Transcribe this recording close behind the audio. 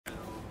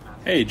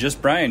Hey,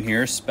 just Brian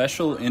here.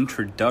 Special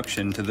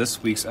introduction to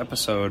this week's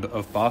episode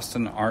of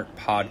Boston Art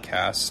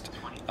Podcast.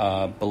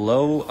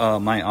 Below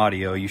my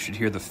audio, you should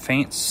hear the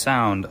faint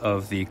sound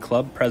of the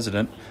club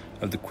president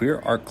of the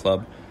Queer Art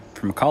Club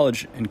from a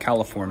college in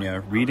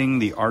California reading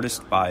the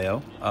artist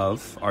bio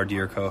of our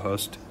dear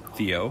co-host,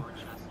 Theo,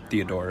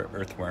 Theodora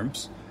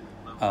Earthwurms.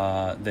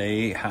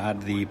 They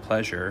had the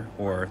pleasure,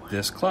 or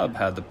this club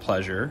had the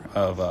pleasure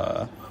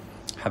of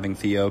having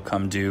Theo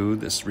come do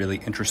this really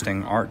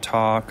interesting art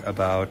talk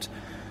about,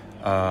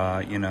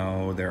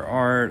 their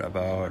art,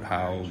 about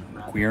how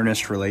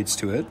queerness relates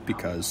to it,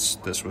 because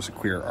this was a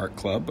queer art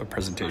club, a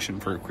presentation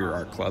for a queer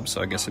art club,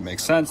 so I guess it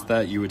makes sense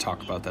that you would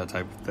talk about that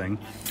type of thing.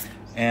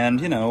 And,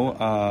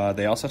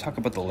 they also talk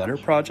about the Letter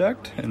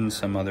Project and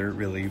some other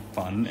really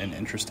fun and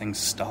interesting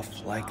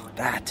stuff like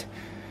that.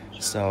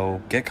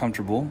 So get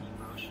comfortable,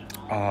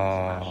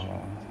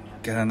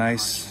 get a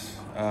nice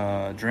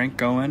drink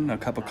going, a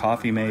cup of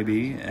coffee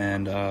maybe,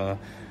 and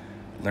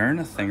learn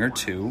a thing or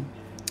two.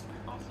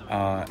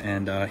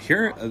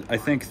 Here, I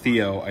think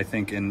Theo,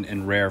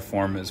 in rare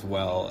form as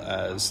well,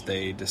 as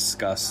they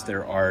discuss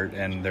their art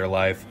and their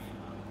life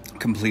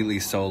completely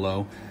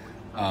solo,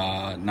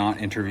 not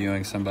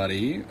interviewing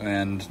somebody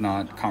and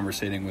not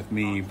conversating with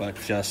me, but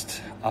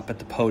just up at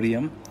the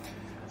podium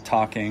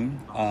talking.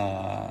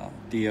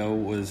 Theo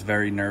was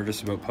very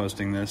nervous about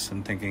posting this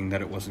and thinking that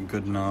it wasn't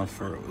good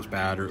enough, or it was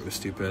bad, or it was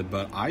stupid,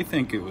 but I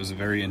think it was a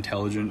very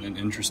intelligent and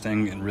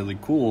interesting and really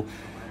cool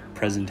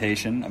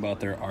presentation about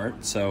their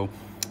art. So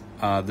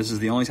this is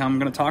the only time I'm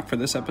going to talk for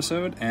this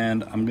episode,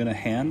 and I'm going to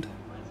hand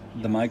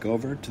the mic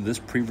over to this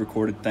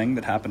pre-recorded thing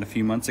that happened a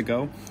few months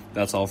ago.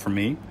 That's all from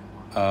me.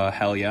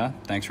 Hell yeah.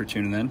 Thanks for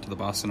tuning in to the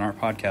Boston Art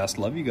Podcast.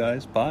 Love you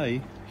guys.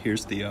 Bye.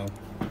 Here's Theo.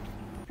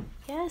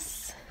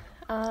 Yes.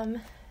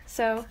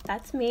 So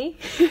that's me.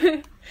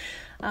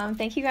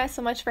 Thank you guys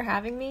so much for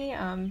having me.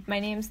 My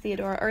name's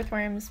Theodora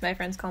Earthwurms. My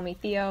friends call me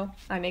Theo.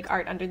 I make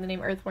art under the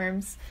name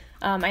Earthworms.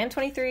 I am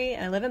 23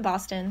 and I live in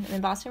Boston. I'm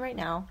in Boston right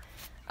now.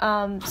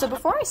 So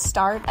before I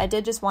start, I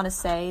did just want to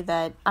say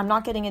that I'm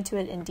not getting into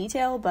it in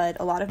detail,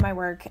 but a lot of my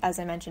work, as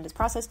I mentioned, is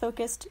process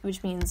focused,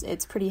 which means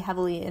it's pretty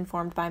heavily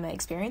informed by my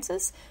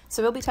experiences.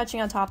 So we'll be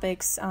touching on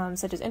topics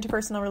such as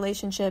interpersonal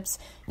relationships,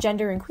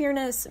 gender and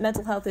queerness,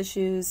 mental health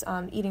issues,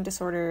 eating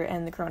disorder,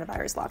 and the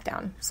coronavirus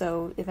lockdown.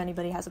 So if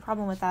anybody has a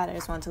problem with that, I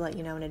just wanted to let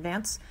you know in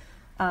advance.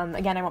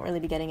 Again, I won't really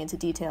be getting into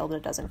detail, but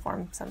it does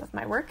inform some of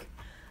my work.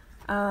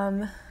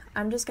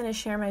 I'm just going to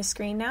share my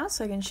screen now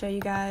so I can show you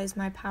guys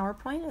my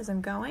PowerPoint as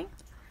I'm going.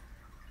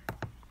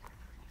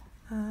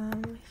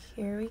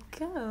 Here we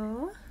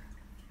go.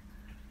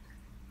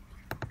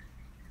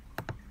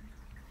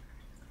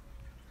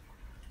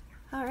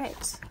 All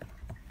right.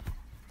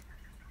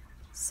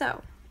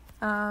 So,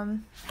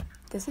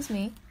 this is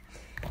me.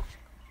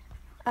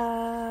 So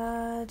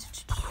a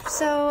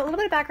little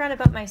bit of background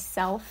about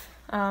myself.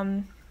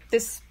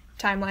 This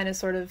timeline is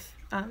sort of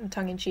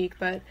tongue-in-cheek,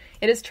 but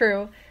it is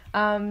true.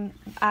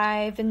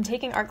 I've been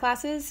taking art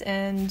classes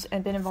and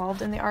been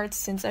involved in the arts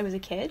since I was a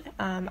kid.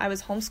 I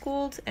was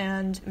homeschooled,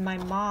 and my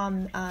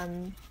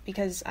mom,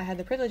 because I had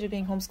the privilege of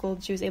being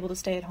homeschooled, she was able to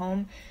stay at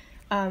home.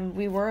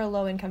 We were a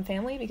low-income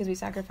family because we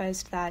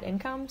sacrificed that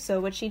income.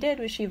 So what she did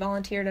was she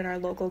volunteered at our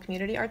local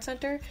community art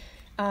center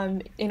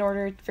in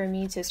order for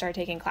me to start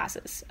taking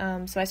classes.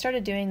 So I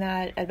started doing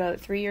that at about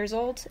 3 years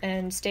old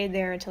and stayed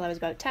there until I was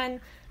about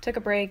 10, took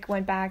a break,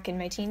 went back in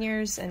my teen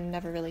years, and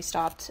never really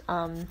stopped.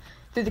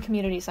 Through the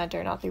community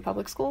center, not through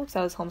public school, because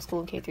I was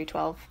homeschooled K through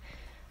 12.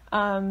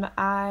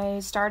 I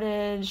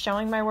started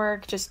showing my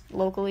work just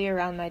locally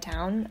around my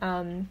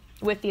town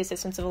with the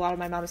assistance of a lot of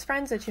my mom's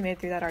friends that she made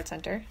through that art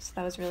center, so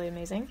that was really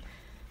amazing.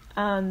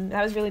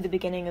 That was really the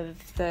beginning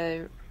of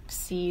the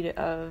seed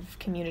of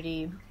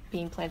community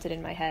being planted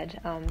in my head,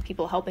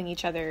 people helping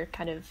each other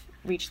kind of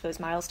reach those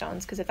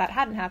milestones, because if that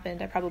hadn't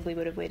happened, I probably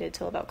would have waited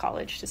till about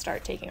college to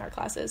start taking art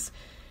classes,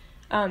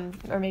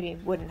 or maybe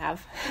wouldn't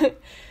have.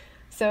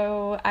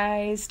 So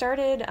I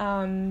started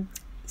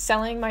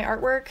selling my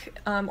artwork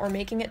or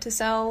making it to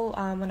sell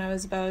when I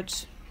was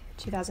about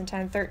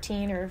 2010,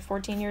 13 or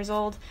 14 years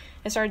old.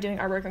 I started doing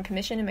artwork on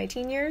commission in my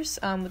teen years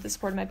with the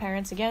support of my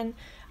parents again.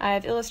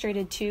 I've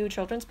illustrated 2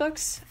 children's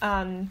books.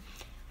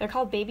 They're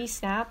called Baby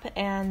Snap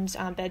and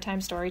Bedtime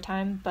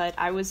Storytime, but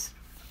I was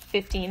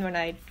 15 when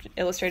I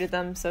illustrated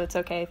them, so it's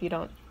okay if you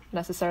don't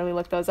necessarily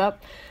look those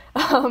up.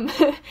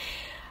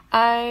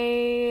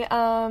 I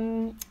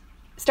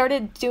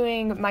started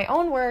doing my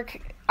own work.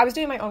 I was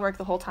doing my own work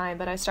the whole time,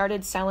 but I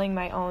started selling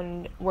my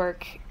own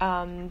work,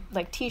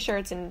 like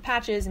t-shirts and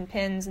patches and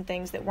pins and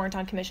things that weren't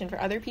on commission for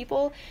other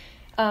people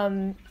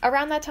around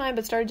that time,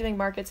 but started doing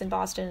markets in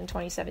Boston in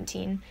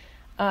 2017.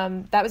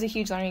 That was a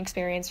huge learning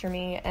experience for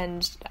me,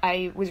 and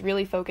I was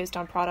really focused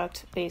on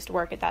product-based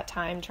work at that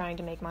time, trying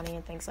to make money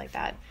and things like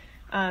that.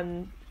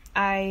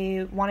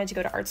 I wanted to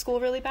go to art school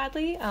really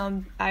badly.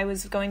 I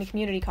was going to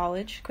community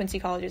college. Quincy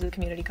College is a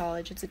community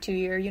college. It's a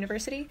 2-year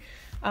university.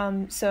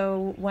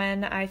 So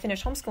when I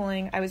finished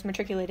homeschooling, I was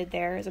matriculated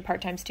there as a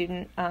part-time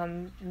student,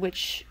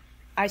 which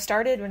I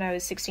started when I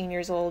was 16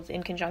 years old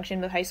in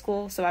conjunction with high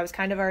school, so I was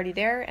kind of already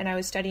there, and I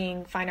was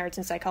studying fine arts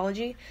and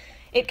psychology.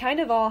 It kind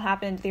of all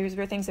happened, these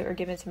were things that were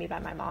given to me by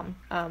my mom,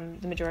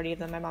 the majority of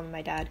them, my mom and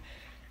my dad.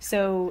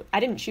 So I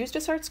didn't choose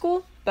to start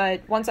school,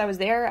 but once I was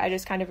there, I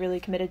just kind of really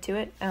committed to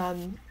it,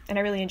 and I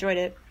really enjoyed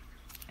it.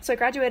 So I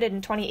graduated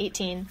in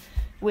 2018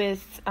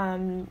 with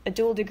a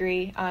dual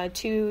degree,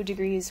 2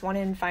 degrees, one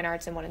in fine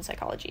arts and one in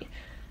psychology.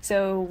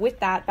 So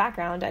with that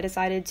background, I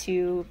decided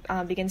to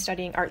begin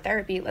studying art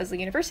therapy at Lesley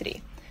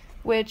University,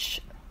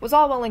 which was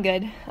all well and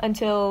good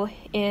until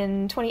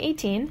in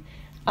 2018,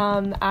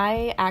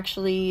 I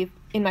actually,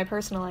 in my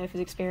personal life, was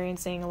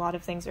experiencing a lot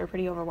of things that were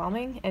pretty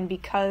overwhelming. And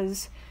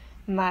because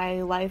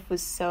my life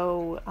was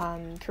so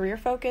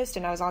career-focused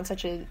and I was on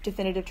such a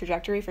definitive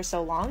trajectory for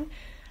so long,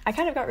 I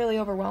kind of got really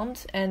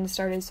overwhelmed and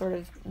started sort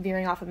of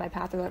veering off of my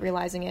path without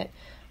realizing it.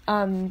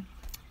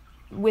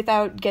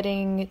 Without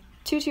getting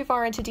too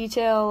far into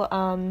detail,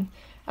 I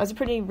was a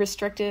pretty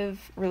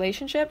restrictive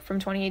relationship from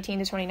 2018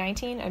 to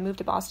 2019. I moved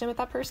to Boston with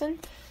that person.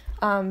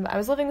 I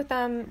was living with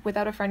them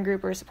without a friend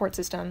group or a support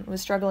system. I was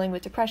struggling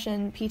with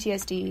depression,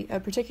 PTSD, a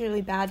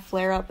particularly bad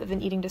flare-up of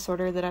an eating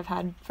disorder that I've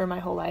had for my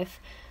whole life,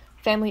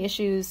 family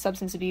issues,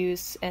 substance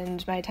abuse,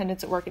 and my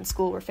attendance at work and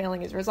school were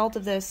failing as a result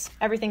of this.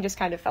 Everything just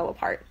kind of fell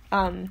apart.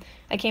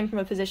 I came from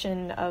a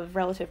position of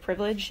relative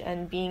privilege,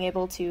 and being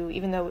able to,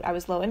 even though I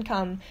was low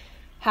income,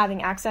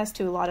 having access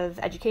to a lot of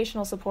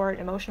educational support,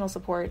 emotional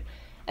support,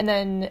 and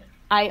then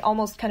I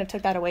almost kind of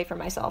took that away from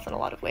myself in a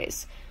lot of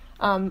ways.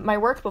 My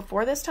work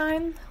before this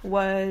time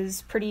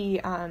was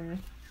pretty,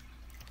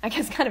 I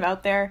guess, kind of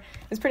out there.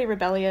 It was pretty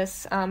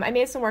rebellious. I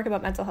made some work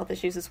about mental health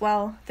issues as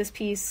well. This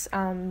piece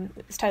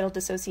is titled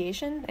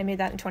Dissociation. I made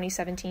that in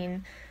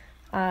 2017,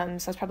 so I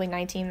was probably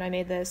 19 when I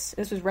made this.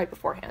 This was right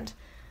beforehand.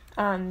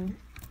 And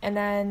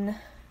then,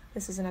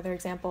 this is another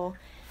example.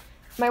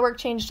 My work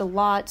changed a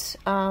lot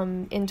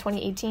in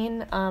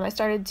 2018. I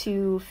started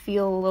to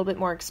feel a little bit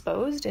more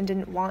exposed and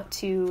didn't want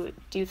to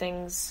do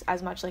things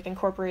as much, like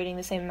incorporating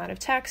the same amount of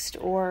text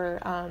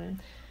or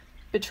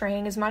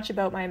betraying as much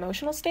about my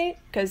emotional state,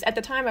 because at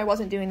the time I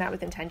wasn't doing that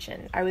with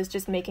intention. I was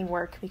just making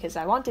work because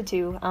I wanted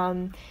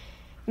to.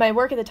 My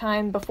work at the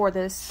time before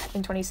this,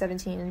 in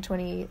 2017 and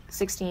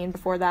 2016,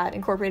 before that,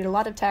 incorporated a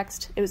lot of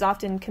text. It was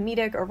often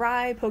comedic or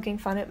wry, poking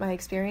fun at my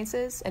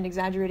experiences and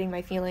exaggerating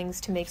my feelings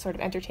to make sort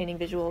of entertaining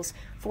visuals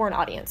for an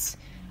audience.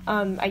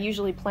 I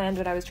usually planned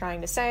what I was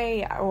trying to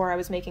say, or I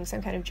was making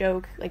some kind of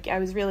joke. Like, I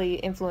was really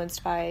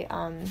influenced by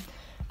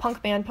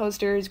punk band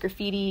posters,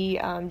 graffiti,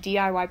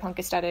 DIY punk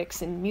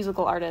aesthetics, and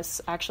musical artists,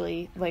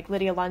 actually, like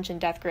Lydia Lunch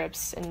and Death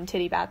Grips and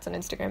Titty Bats on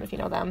Instagram, if you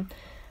know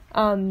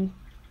them.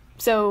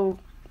 So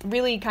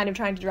really kind of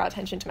trying to draw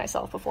attention to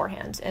myself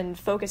beforehand, and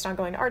focused on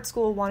going to art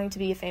school, wanting to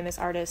be a famous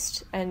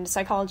artist, and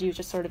psychology was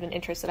just sort of an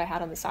interest that I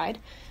had on the side,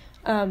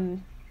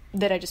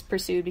 that I just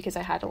pursued because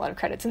I had a lot of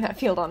credits in that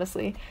field,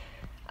 honestly.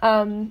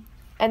 And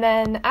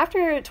then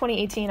after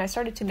 2018, I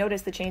started to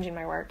notice the change in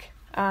my work.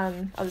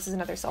 This is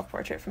another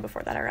self-portrait from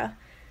before that era.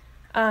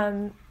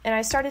 And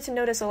I started to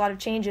notice a lot of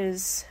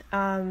changes.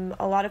 A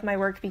lot of my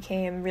work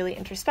became really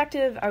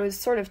introspective. I was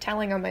sort of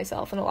telling on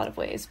myself in a lot of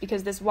ways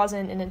because this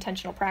wasn't an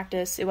intentional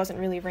practice. It wasn't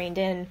really reined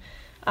in.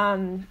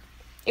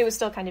 It was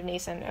still kind of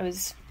nascent. I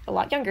was a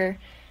lot younger.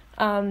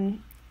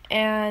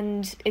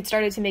 And it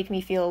started to make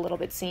me feel a little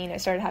bit seen. I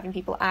started having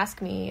people ask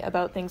me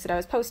about things that I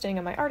was posting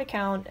on my art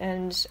account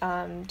and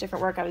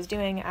different work I was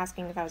doing,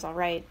 asking if I was all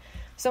right.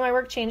 So my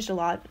work changed a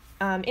lot.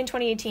 In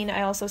 2018,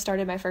 I also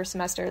started my first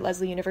semester at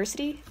Lesley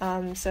University.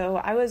 So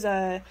I was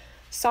a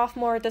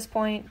sophomore at this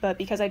point, but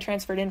because I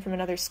transferred in from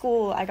another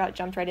school, I got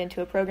jumped right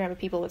into a program of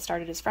people that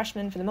started as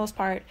freshmen for the most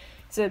part.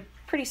 It's a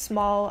pretty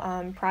small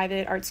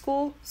private art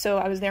school, so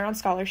I was there on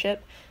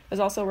scholarship. I was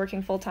also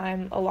working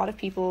full-time. A lot of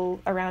people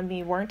around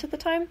me weren't at the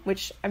time,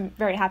 which I'm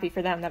very happy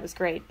for them. That was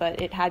great,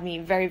 but it had me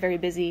very, very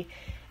busy,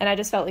 and I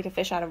just felt like a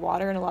fish out of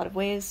water in a lot of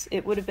ways.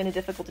 It would have been a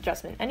difficult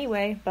adjustment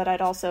anyway, but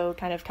I'd also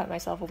kind of cut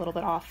myself a little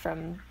bit off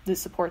from the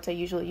supports I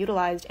usually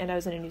utilized, and I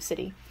was in a new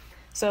city.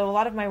 So a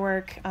lot of my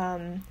work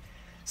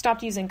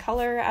stopped using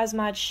color as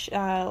much,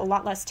 a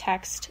lot less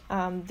text.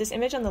 This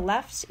image on the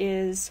left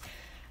is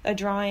a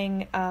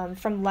drawing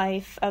from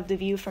life of the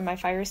view from my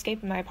fire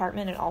escape in my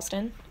apartment in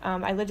Alston.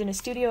 I lived in a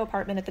studio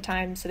apartment at the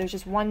time, so there's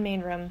just one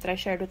main room that I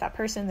shared with that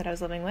person that I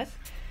was living with.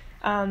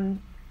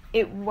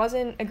 It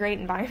wasn't a great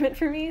environment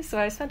for me, so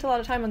I spent a lot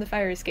of time on the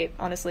fire escape,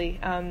 honestly.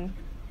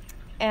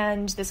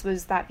 And this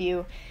was that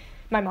view.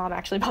 My mom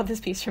actually bought this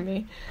piece for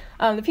me.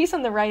 The piece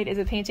on the right is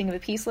a painting of a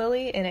peace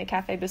lily in a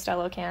Cafe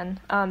Bustelo can.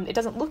 It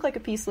doesn't look like a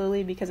peace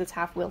lily because it's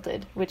half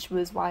wilted, which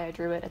was why I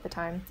drew it at the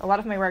time. A lot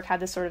of my work had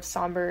this sort of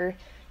somber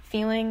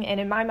feeling, and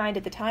in my mind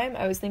at the time,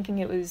 I was thinking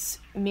it was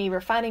me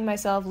refining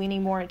myself,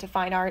 leaning more into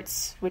fine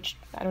arts, which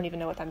I don't even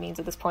know what that means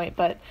at this point,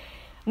 but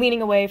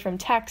leaning away from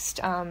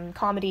text,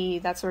 comedy,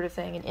 that sort of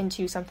thing, and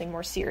into something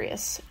more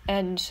serious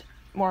and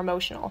more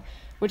emotional,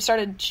 which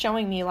started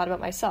showing me a lot about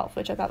myself,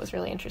 which I thought was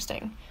really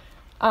interesting.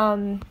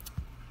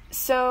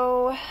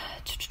 So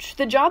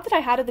the job that I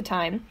had at the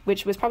time,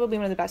 which was probably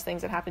one of the best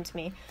things that happened to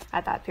me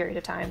at that period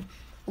of time,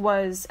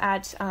 was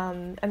at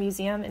a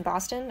museum in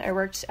Boston. I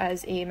worked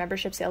as a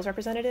membership sales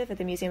representative at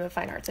the Museum of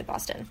Fine Arts in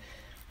Boston,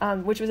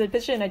 which was a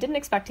position I didn't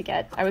expect to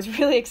get. I was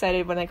really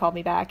excited when they called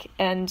me back,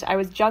 and I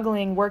was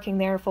juggling working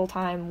there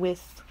full-time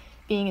with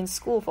being in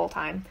school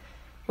full-time,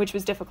 which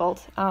was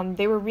difficult.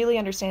 They were really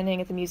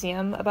understanding at the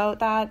museum about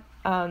that.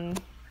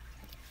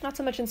 Not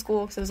so much in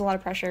school because there was a lot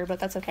of pressure, but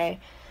that's okay.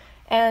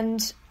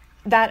 And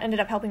that ended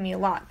up helping me a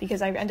lot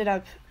because I ended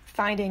up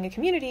finding a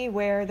community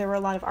where there were a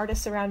lot of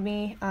artists around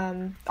me,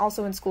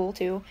 also in school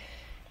too.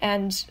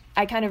 And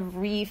I kind of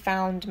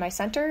re-found my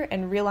center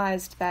and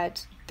realized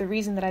that the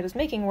reason that I was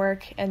making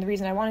work and the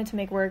reason I wanted to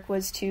make work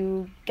was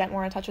to get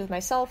more in touch with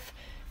myself,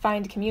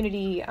 find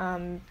community,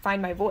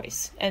 find my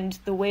voice. And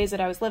the ways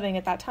that I was living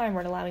at that time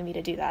weren't allowing me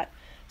to do that.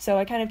 So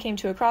I kind of came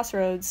to a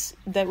crossroads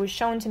that was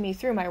shown to me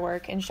through my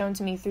work and shown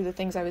to me through the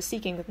things I was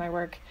seeking with my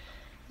work,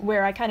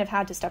 where I kind of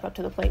had to step up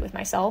to the plate with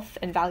myself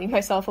and value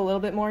myself a little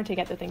bit more to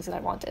get the things that I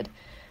wanted.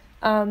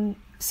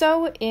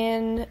 So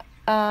in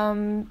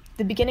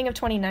the beginning of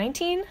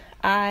 2019,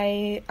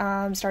 I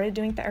started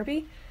doing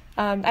therapy.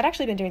 I'd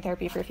actually been doing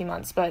therapy for a few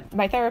months, but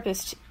my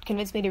therapist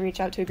convinced me to reach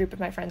out to a group of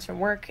my friends from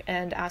work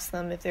and ask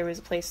them if there was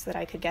a place that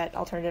I could get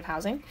alternative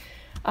housing.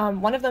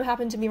 One of them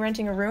happened to be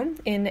renting a room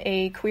in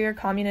a queer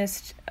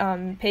communist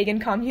pagan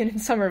commune in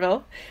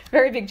Somerville.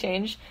 Very big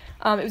change.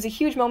 It was a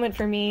huge moment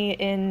for me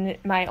in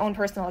my own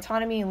personal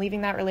autonomy and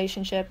leaving that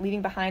relationship,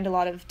 leaving behind a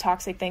lot of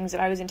toxic things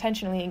that I was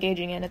intentionally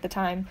engaging in at the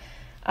time,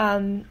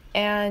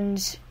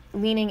 and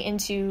leaning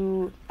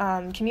into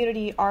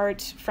community,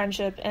 art,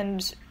 friendship,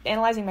 and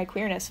analyzing my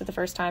queerness for the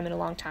first time in a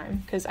long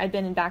time, because I'd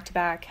been in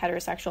back-to-back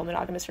heterosexual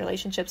monogamous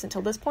relationships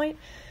until this point.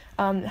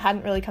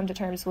 Hadn't really come to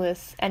terms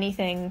with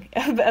anything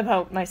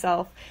about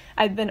myself.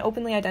 I'd been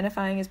openly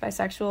identifying as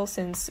bisexual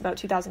since about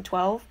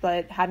 2012,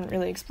 but hadn't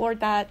really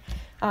explored that.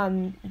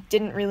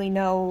 Didn't really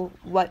know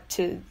what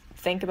to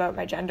think about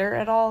my gender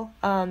at all.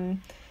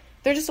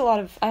 There's just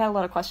I had a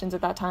lot of questions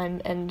at that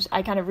time, and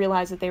I kind of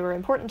realized that they were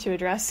important to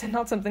address and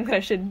not something that I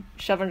should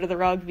shove under the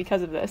rug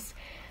because of this.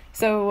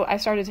 So I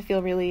started to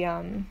feel really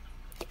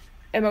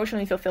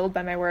emotionally fulfilled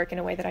by my work in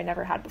a way that I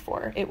never had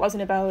before. It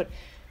wasn't about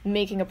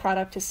making a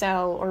product to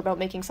sell or about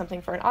making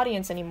something for an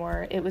audience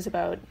anymore. It was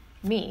about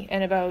me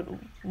and about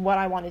what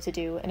I wanted to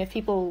do. And if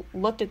people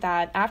looked at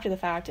that after the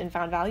fact and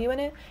found value in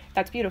it,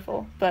 that's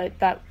beautiful. But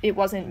it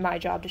wasn't my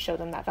job to show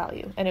them that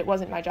value, and it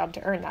wasn't my job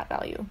to earn that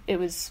value. It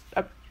was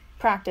a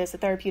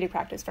therapeutic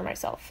practice for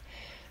myself.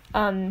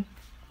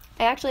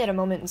 I actually had a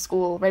moment in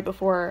school right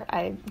before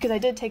because I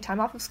did take time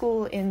off of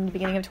school in the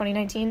beginning of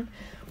 2019.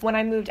 When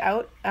I moved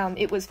out,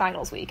 it was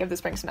finals week of the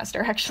spring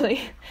semester, actually.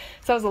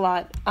 So that was a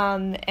lot.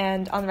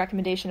 And on the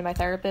recommendation of my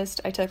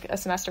therapist, I took a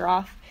semester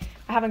off.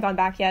 I haven't gone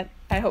back yet.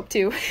 I hope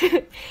to.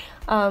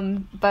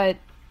 But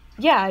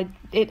yeah,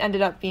 it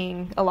ended up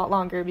being a lot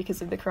longer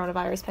because of the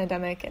coronavirus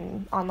pandemic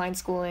and online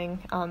schooling.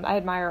 I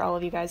admire all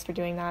of you guys for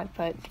doing that.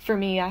 But for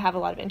me, I have a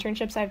lot of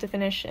internships I have to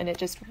finish, and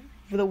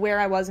where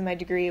I was in my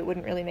degree, it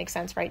wouldn't really make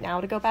sense right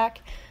now to go back.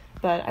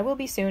 But I will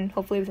be soon,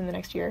 hopefully within the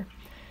next year.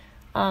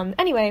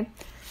 Anyway,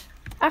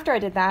 after I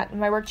did that,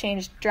 my work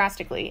changed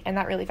drastically, and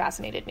that really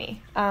fascinated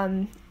me.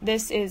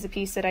 This is a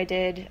piece that I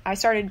did. I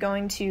started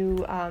going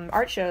to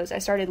art shows. I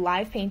started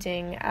live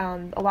painting.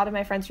 A lot of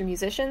my friends were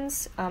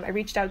musicians. I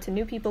reached out to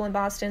new people in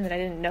Boston that I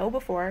didn't know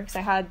before, because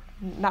I had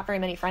not very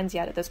many friends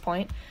yet at this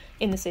point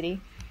in the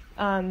city.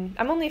 I'm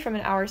only from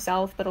an hour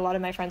south, but a lot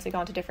of my friends had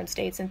gone to different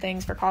states and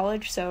things for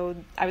college, so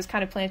I was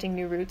kind of planting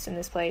new roots in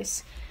this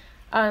place.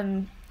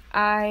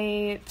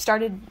 I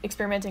started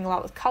experimenting a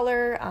lot with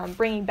color,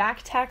 bringing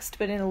back text,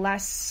 but in a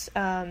less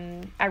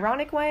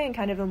ironic way and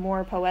kind of a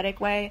more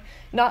poetic way.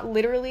 Not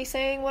literally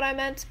saying what I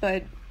meant,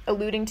 but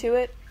alluding to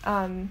it.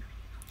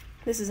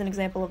 This is an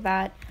example of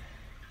that.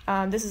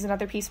 This is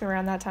another piece from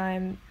around that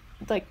time.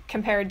 Like,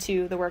 compared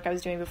to the work I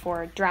was doing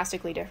before,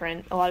 drastically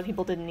different. A lot of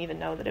people didn't even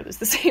know that it was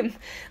the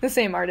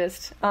same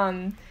artist.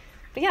 But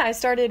yeah, I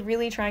started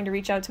really trying to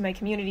reach out to my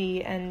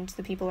community and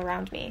the people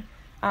around me.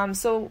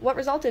 So what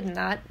resulted in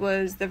that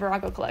was the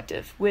Virago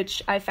Collective,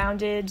 which I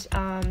founded,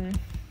 I'd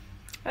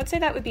say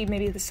that would be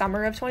maybe the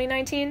summer of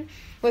 2019,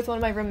 with one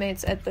of my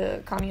roommates at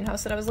the commune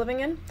house that I was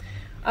living in.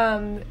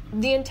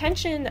 The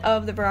intention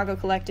of the Virago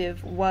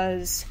Collective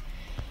was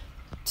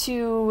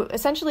to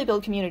essentially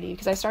build community,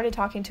 because I started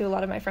talking to a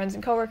lot of my friends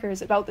and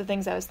coworkers about the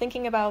things I was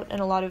thinking about and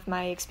a lot of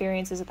my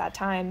experiences at that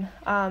time.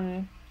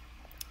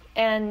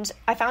 And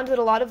I found that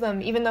a lot of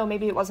them, even though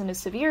maybe it wasn't as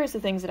severe as the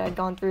things that I'd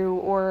gone through,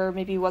 or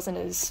maybe it wasn't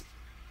as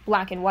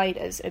black and white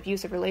as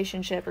abusive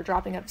relationship or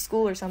dropping out of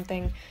school or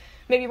something,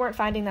 maybe weren't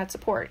finding that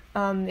support.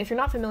 If you're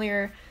not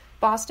familiar,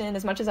 Boston,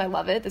 as much as I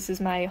love it, this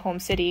is my home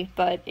city,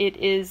 but it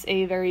is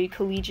a very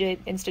collegiate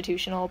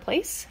institutional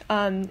place.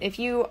 If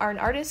you are an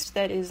artist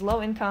that is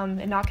low income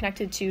and not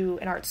connected to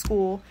an art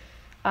school,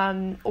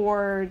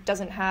 or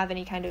doesn't have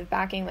any kind of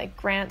backing like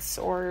grants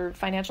or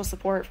financial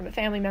support from a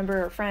family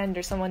member or friend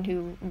or someone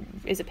who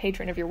is a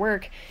patron of your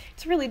work,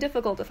 it's really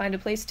difficult to find a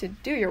place to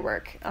do your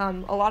work. A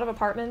lot of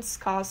apartments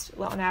cost,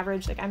 well, on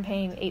average, like I'm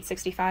paying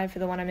 $865 for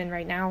the one I'm in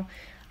right now.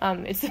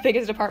 It's the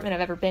biggest apartment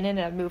I've ever been in,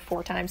 and I've moved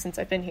 4 times since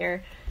I've been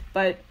here.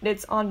 But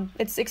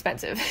it's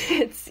expensive.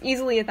 It's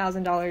easily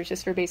 $1,000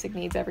 just for basic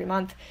needs every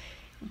month.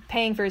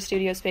 Paying for a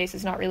studio space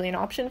is not really an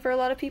option for a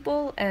lot of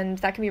people, and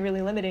that can be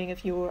really limiting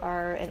if you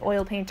are an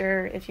oil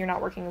painter, if you're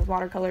not working with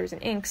watercolors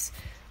and inks.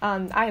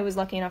 I was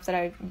lucky enough that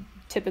I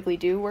typically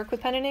do work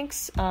with pen and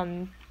inks,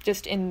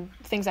 just in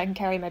things I can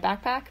carry in my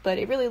backpack, but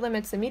it really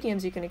limits the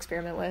mediums you can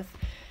experiment with.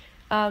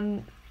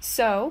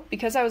 So,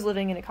 because I was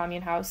living in a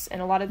commune house,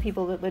 and a lot of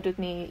people that lived with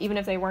me, even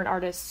if they weren't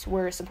artists,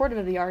 were supportive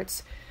of the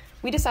arts,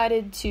 we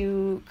decided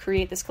to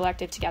create this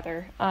collective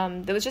together.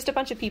 There was just a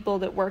bunch of people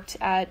that worked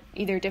at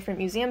either different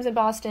museums in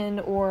Boston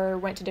or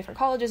went to different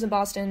colleges in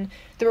Boston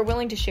that were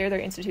willing to share their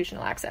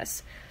institutional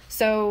access.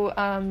 So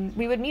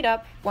we would meet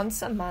up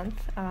once a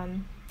month.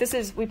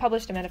 We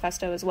published a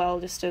manifesto as well,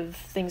 just of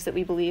things that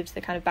we believed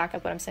that kind of back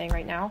up what I'm saying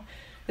right now.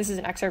 This is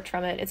an excerpt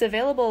from it. It's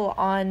available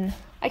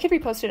I could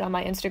repost it on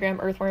my Instagram,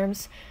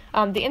 Earthworms.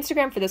 The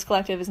Instagram for this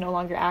collective is no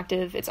longer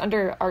active. It's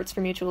under Arts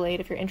for Mutual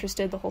Aid if you're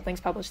interested. The whole thing's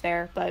published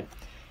there, but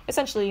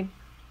essentially,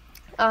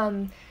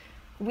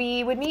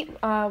 we would meet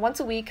once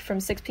a week from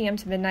 6 p.m.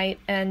 to midnight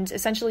and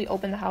essentially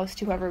open the house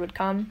to whoever would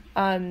come,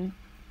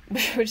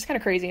 which is kind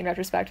of crazy in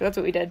retrospect, but that's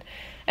what we did.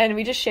 And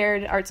we just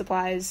shared art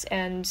supplies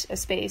and a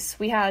space.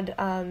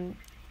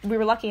 We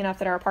were lucky enough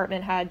that our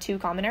apartment had 2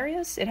 common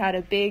areas. It had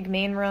a big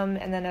main room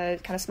and then a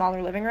kind of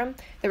smaller living room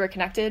that were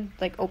connected,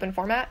 like open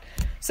format.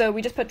 So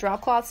we just put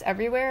drop cloths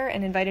everywhere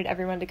and invited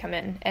everyone to come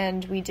in.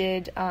 And we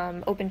did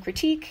open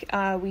critique.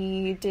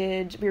 We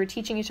were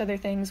teaching each other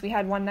things. We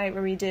had one night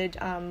where we did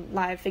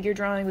live figure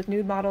drawing with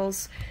nude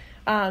models.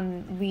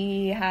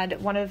 We had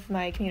one of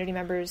my community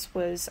members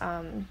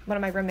one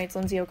of my roommates,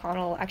 Lindsay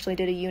O'Connell, actually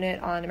did a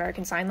unit on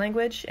American Sign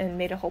Language and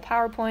made a whole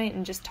PowerPoint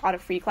and just taught a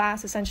free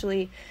class,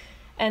 essentially.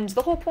 And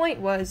the whole point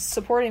was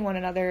supporting one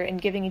another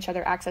and giving each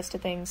other access to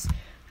things.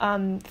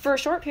 For a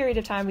short period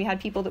of time, we had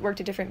people that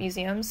worked at different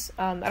museums.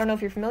 I don't know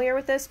if you're familiar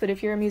with this, but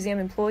if you're a museum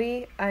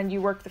employee and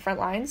you work the front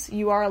lines,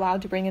 you are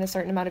allowed to bring in a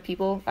certain amount of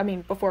people. I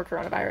mean, before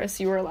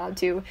coronavirus, you were allowed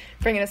to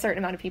bring in a certain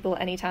amount of people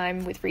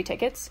anytime with free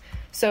tickets.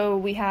 So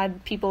we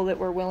had people that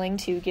were willing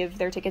to give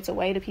their tickets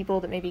away to people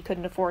that maybe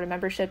couldn't afford a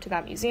membership to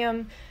that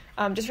museum.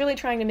 Just really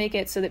trying to make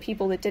it so that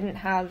people that didn't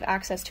have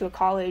access to a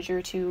college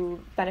or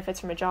to benefits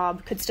from a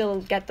job could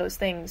still get those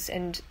things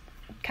and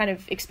kind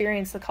of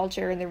experience the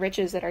culture and the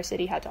riches that our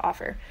city had to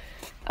offer.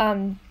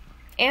 And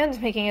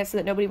making it so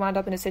that nobody wound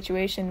up in a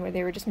situation where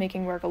they were just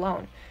making work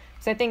alone.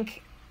 So I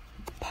think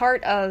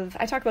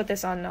I talk about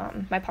this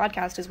on my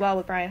podcast as well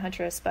with Brian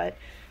Huntress, but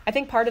I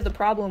think part of the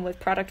problem with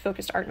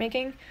product-focused art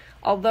making,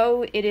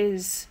 although it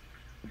is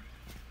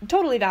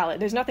totally valid,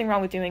 there's nothing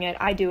wrong with doing it.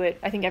 I do it.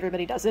 I think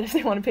everybody does it if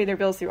they want to pay their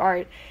bills through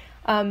art.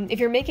 If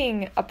you're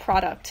making a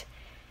product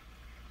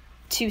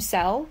to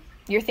sell,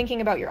 you're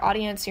thinking about your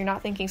audience. You're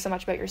not thinking so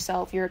much about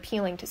yourself. You're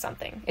appealing to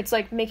something. It's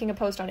like making a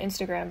post on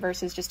Instagram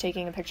versus just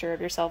taking a picture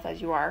of yourself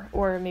as you are,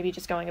 or maybe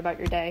just going about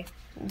your day.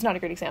 It's not a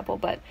great example,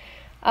 but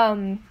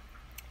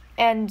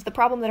and the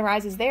problem that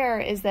arises there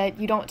is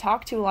that you don't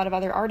talk to a lot of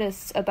other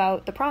artists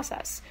about the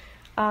process.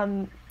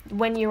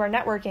 When you are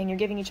networking, you're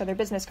giving each other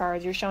business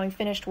cards, you're showing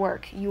finished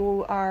work,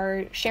 you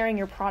are sharing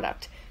your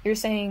product,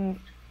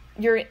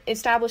 you're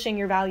establishing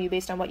your value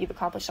based on what you've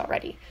accomplished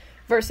already.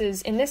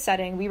 Versus in this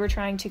setting, we were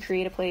trying to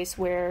create a place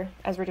where,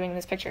 as we're doing in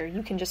this picture,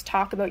 you can just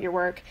talk about your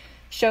work,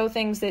 show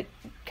things that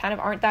kind of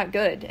aren't that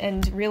good,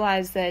 and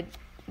realize that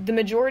the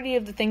majority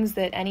of the things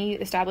that any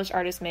established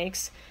artist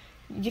makes,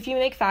 if you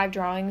make 5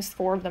 drawings,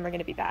 4 of them are going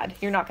to be bad.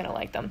 You're not going to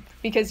like them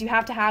because you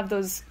have to have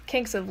those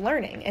kinks of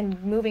learning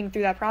and moving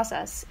through that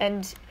process.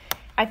 And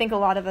I think a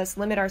lot of us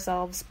limit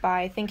ourselves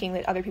by thinking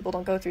that other people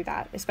don't go through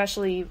that,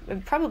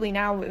 probably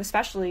now,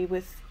 especially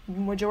with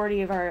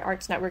majority of our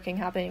arts networking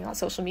happening on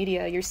social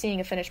media. You're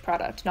seeing a finished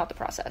product, not the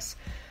process.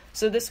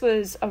 So this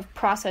was a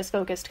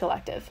process-focused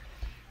collective.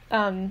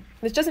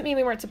 This doesn't mean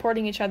we weren't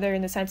supporting each other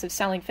in the sense of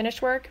selling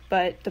finished work,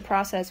 but the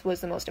process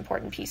was the most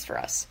important piece for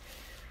us.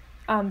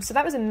 So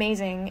that was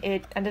amazing.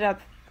 It ended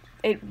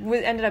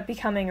up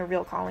becoming a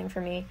real calling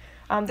for me.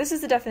 This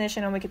is the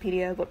definition on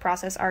Wikipedia of what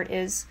process art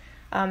is.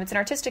 It's an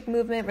artistic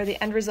movement where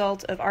the end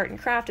result of art and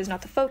craft is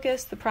not the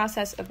focus. The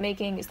process of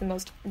making is the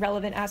most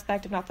relevant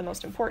aspect, if not the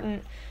most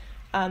important.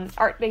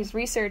 Art-based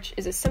research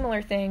is a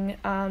similar thing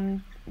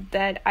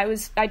that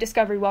I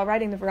discovered while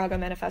writing the Virago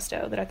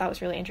Manifesto that I thought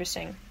was really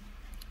interesting.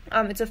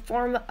 It's a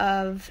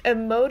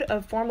mode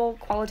of formal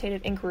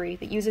qualitative inquiry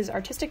that uses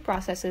artistic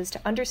processes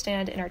to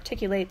understand and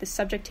articulate the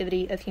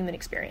subjectivity of human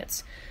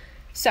experience.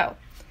 So,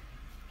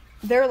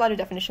 there are a lot of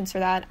definitions for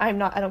that. I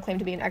don't claim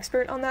to be an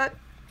expert on that,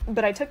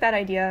 but I took that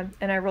idea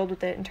and I rolled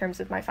with it in terms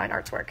of my fine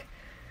arts work.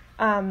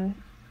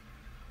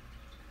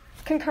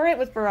 Concurrent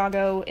with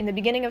Virago, in the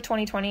beginning of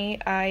 2020,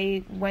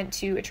 I went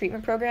to a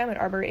treatment program at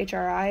Arbor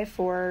HRI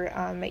for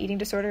my eating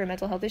disorder and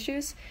mental health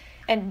issues.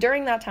 And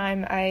during that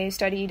time, I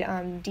studied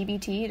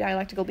DBT,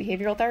 dialectical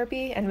behavioral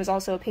therapy, and was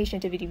also a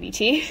patient of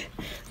DBT. So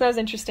that was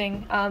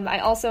interesting. I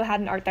also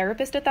had an art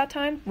therapist at that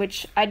time,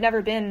 which I'd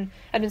been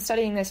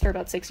studying this for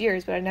about 6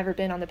 years, but I'd never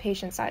been on the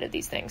patient side of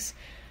these things.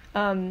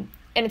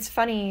 And it's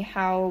funny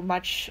how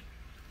much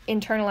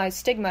internalized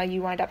stigma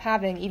you wind up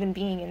having, even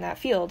being in that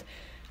field.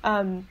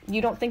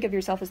 You don't think of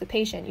yourself as the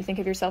patient. You think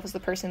of yourself as the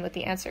person with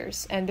the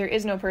answers. And there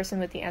is no person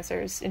with the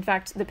answers. In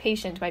fact, the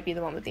patient might be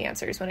the one with the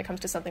answers when it comes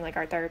to something like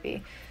art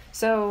therapy.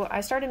 So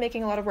I started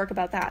making a lot of work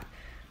about that.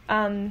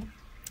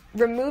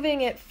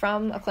 Removing it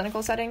from a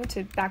clinical setting,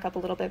 to back up a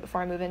little bit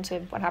before I move into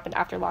what happened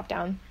after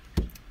lockdown,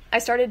 I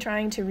started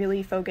trying to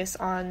really focus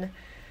on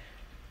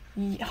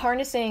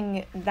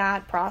harnessing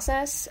that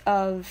process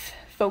of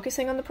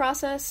focusing on the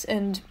process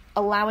and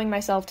allowing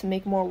myself to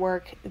make more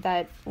work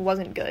that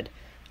wasn't good.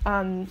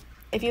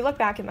 If you look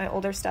back at my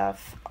older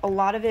stuff, a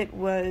lot of it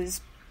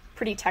was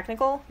pretty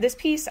technical. This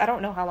piece, I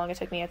don't know how long it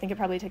took me. I think it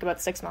probably took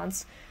about 6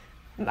 months.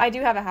 I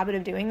do have a habit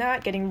of doing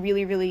that, getting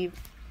really, really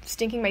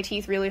stinking my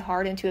teeth really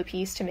hard into a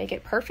piece to make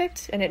it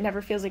perfect, and it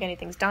never feels like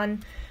anything's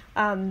done.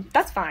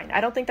 That's fine.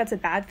 I don't think that's a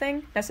bad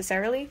thing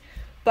necessarily,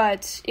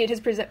 but it has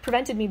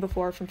prevented me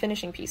before from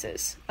finishing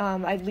pieces.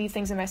 I'd leave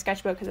things in my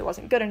sketchbook because it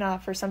wasn't good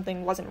enough or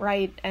something wasn't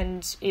right,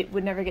 and it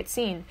would never get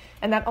seen.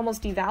 And that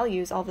almost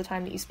devalues all the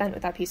time that you spent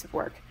with that piece of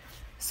work.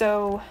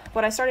 So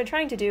what I started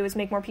trying to do is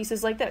make more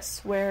pieces like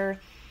this, where,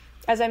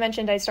 as I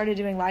mentioned, I started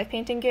doing live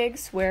painting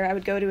gigs where I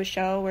would go to a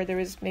show where there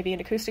was maybe an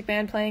acoustic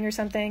band playing or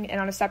something, and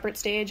on a separate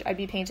stage I'd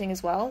be painting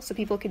as well, so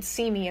people could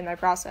see me in my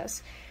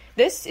process.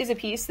 This is a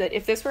piece that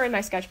if this were in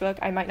my sketchbook,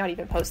 I might not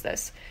even post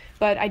this.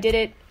 But I did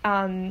it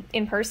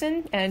in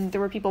person, and there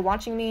were people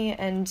watching me,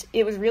 and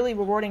it was really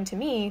rewarding to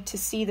me to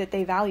see that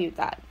they valued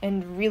that,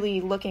 and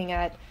really looking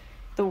at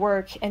the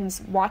work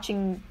and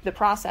watching the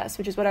process,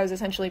 which is what I was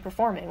essentially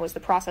performing, was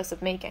the process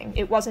of making.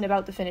 It wasn't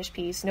about the finished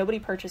piece. Nobody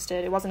purchased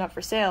it. It wasn't up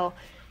for sale.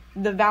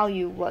 The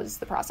value was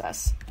the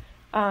process.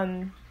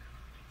 And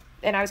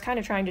I was kind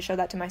of trying to show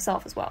that to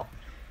myself as well.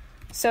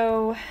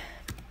 So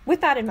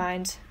with that in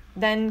mind,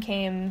 then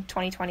came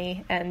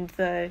 2020 and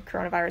the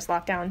coronavirus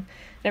lockdown, and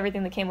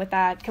everything that came with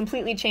that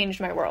completely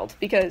changed my world,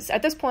 because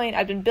at this point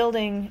I'd been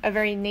building a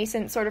very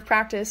nascent sort of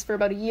practice for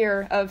about a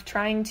year of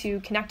trying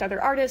to connect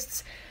other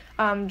artists,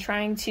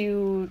 trying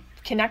to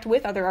connect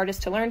with other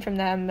artists to learn from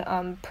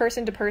them,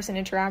 person-to-person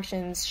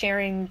interactions,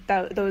 sharing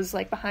those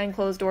like behind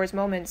closed doors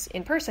moments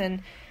in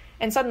person.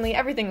 And suddenly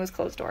everything was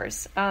closed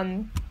doors.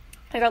 I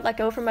got let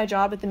go from my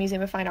job at the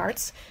Museum of Fine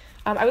Arts.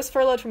 I was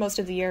furloughed for most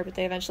of the year, but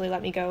they eventually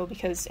let me go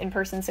because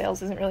in-person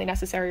sales isn't really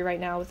necessary right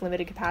now with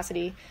limited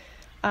capacity.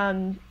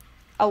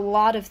 A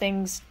lot of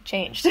things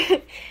changed.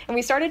 And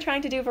we started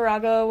trying to do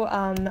Virago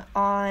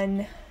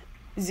on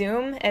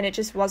Zoom, and it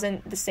just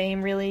wasn't the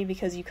same really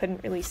because you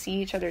couldn't really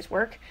see each other's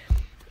work.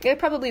 It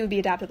probably would be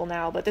adaptable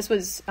now, but this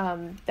was,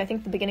 I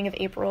think, the beginning of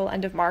April,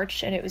 end of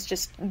March, and it was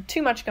just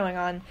too much going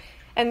on.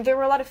 And there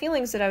were a lot of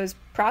feelings that I was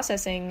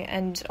processing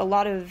and a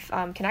lot of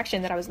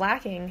connection that I was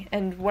lacking.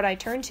 And what I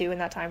turned to in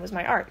that time was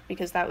my art,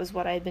 because that was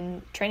what I had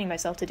been training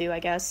myself to do, I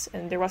guess.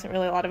 And there wasn't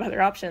really a lot of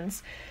other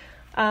options.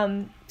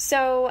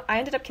 So I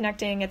ended up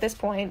connecting at this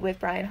point with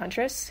Brian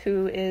Huntress,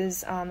 who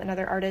is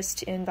another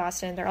artist in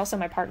Boston. They're also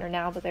my partner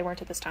now, but they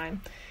weren't at this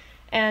time.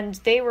 And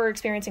they were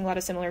experiencing a lot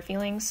of similar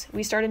feelings.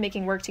 We started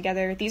making work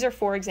together. These are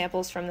 4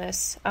 examples from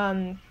this.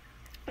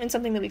 And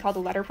something that we call the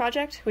Letter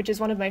Project, which is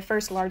one of my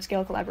first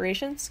large-scale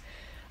collaborations.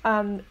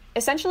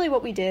 Essentially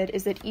what we did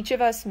is that each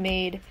of us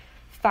made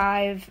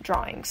 5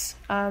 drawings.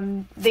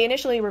 They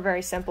initially were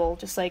very simple,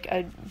 just like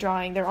a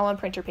drawing. They're all on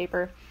printer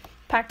paper.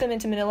 Packed them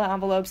into manila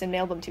envelopes and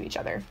mailed them to each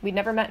other. We'd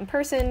never met in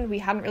person. We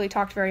hadn't really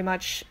talked very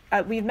much.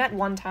 We'd met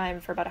one time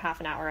for about a half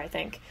an hour, I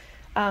think,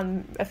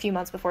 a few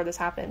months before this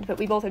happened. But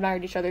we both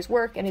admired each other's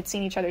work and had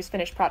seen each other's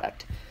finished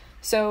product.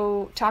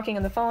 So talking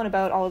on the phone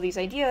about all of these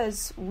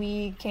ideas,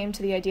 we came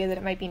to the idea that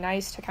it might be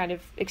nice to kind of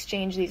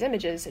exchange these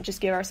images and just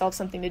give ourselves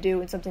something to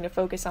do and something to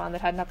focus on that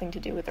had nothing to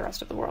do with the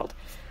rest of the world.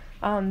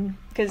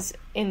 Because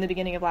in the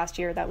beginning of last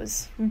year,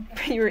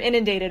 you were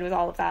inundated with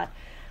all of that.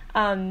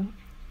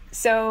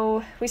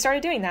 So we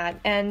started doing that.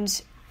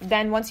 And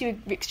then once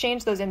you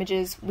exchange those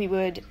images, we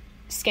would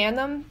scan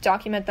them,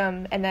 document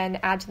them, and then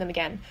add to them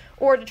again,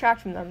 or detract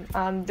from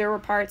them. There were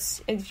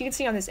parts, if you can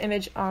see on this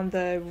image on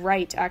the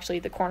right, actually,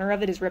 the corner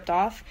of it is ripped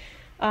off.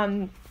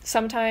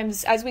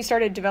 Sometimes, as we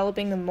started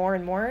developing them more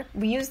and more,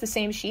 we used the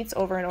same sheets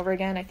over and over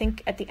again. I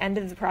think at the end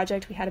of the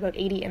project, we had about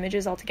 80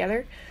 images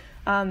altogether.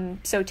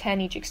 So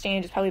 10 each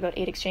exchange is probably about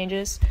 8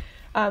 exchanges.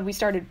 We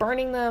started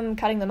burning them,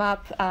 cutting them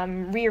up,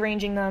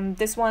 rearranging them.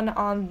 This one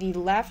on the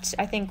left,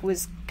 I think,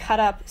 was cut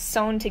up,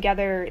 sewn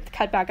together,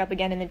 cut back up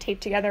again, and then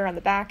taped together on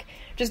the back.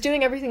 Just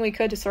doing everything we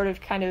could to sort of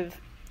kind of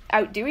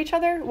outdo each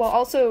other, while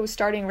also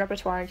starting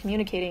repertoire and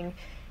communicating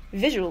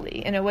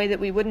visually in a way that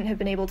we wouldn't have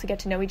been able to get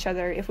to know each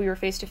other if we were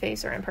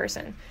face-to-face or in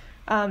person.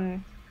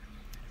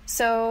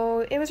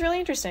 So it was really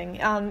interesting.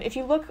 If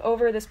you look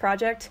over this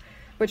project,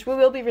 which we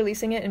will be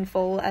releasing it in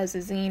full as a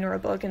zine or a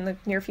book in the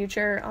near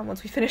future,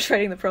 once we finish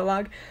writing the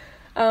prologue,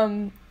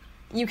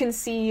 you can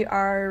see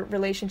our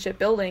relationship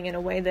building in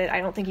a way that I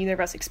don't think either of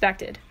us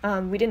expected.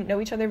 We didn't know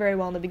each other very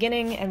well in the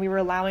beginning, and we were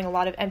allowing a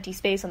lot of empty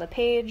space on the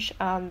page,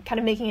 kind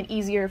of making it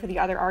easier for the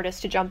other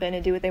artists to jump in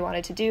and do what they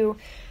wanted to do.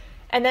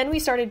 And then we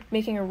started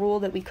making a rule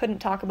that we couldn't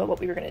talk about what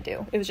we were going to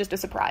do. It was just a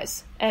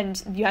surprise,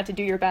 and you had to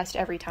do your best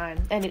every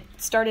time. And it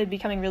started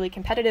becoming really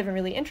competitive and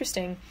really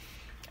interesting.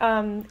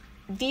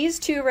 These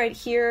two right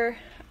here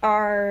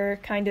are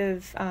kind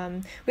of,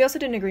 we also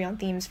didn't agree on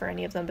themes for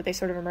any of them, but they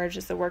sort of emerged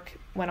as the work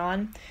went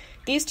on.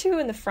 These two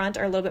in the front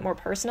are a little bit more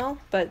personal,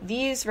 but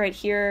these right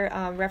here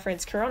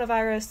reference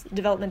coronavirus,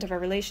 development of our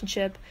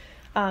relationship.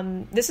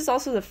 This is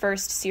also the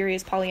first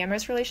serious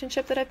polyamorous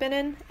relationship that I've been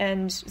in,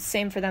 and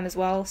same for them as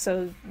well.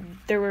 So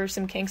there were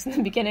some kinks in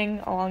the beginning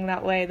along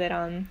that way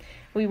that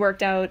we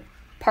worked out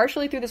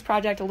partially through this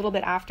project, a little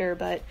bit after,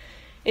 but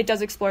it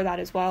does explore that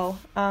as well.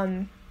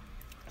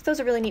 So it was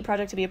a really neat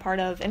project to be a part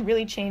of, and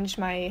really changed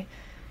my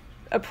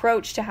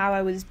approach to how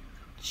I was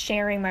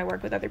sharing my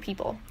work with other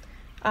people.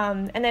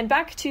 And then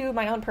back to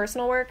my own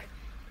personal work,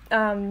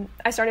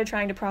 I started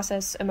trying to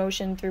process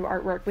emotion through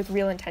artwork with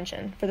real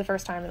intention for the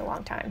first time in a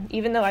long time.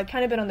 Even though I'd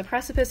kind of been on the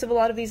precipice of a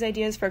lot of these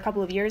ideas for a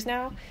couple of years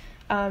now,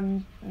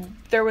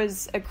 there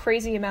was a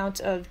crazy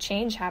amount of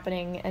change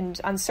happening and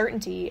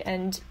uncertainty,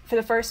 and for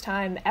the first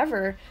time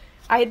ever,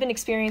 I had been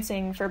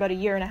experiencing for about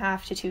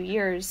 1.5 to 2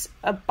 years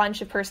a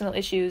bunch of personal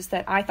issues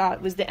that I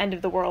thought was the end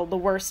of the world, the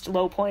worst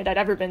low point I'd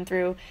ever been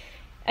through.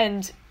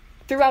 And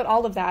throughout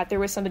all of that, there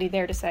was somebody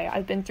there to say,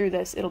 I've been through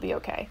this, it'll be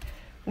okay.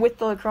 With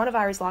the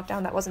coronavirus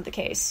lockdown, that wasn't the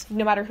case.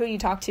 No matter who you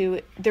talk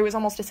to, there was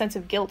almost a sense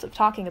of guilt of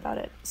talking about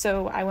it.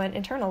 So I went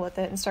internal with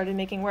it and started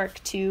making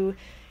work to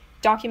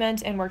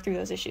document and work through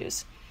those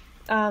issues.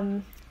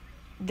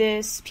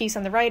 This piece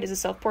on the right is a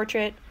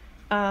self-portrait,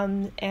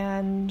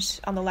 and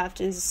on the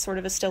left is sort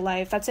of a still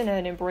life. That's in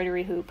an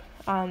embroidery hoop.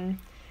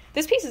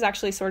 This piece is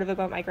actually sort of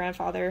about my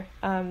grandfather,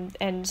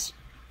 and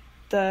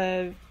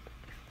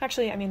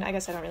actually, I mean, I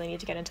guess I don't really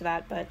need to get into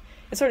that, but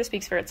it sort of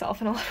speaks for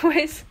itself in a lot of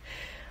ways.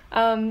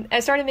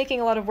 I started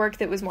making a lot of work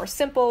that was more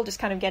simple, just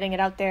kind of getting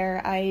it out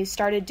there. I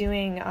started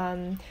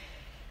doing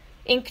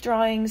ink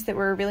drawings that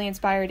were really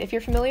inspired. If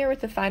you're familiar with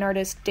the fine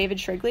artist David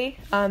Shrigley,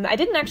 I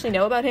didn't actually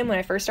know about him when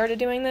I first started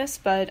doing this,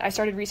 but I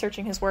started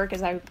researching his work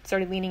as I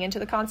started leaning into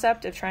the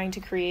concept of trying to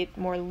create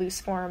more loose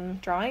form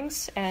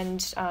drawings,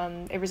 and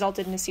it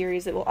resulted in a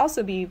series that will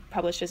also be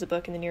published as a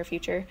book in the near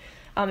future.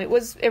 It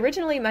was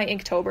originally my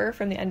Inktober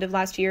from the end of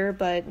last year,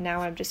 but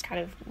now I'm just kind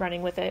of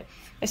running with it.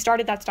 I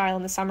started that style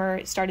in the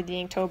summer, started the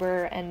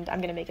Inktober, and I'm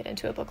going to make it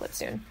into a booklet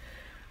soon.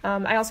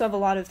 I also have a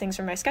lot of things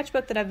from my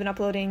sketchbook that I've been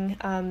uploading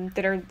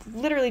that are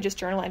literally just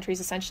journal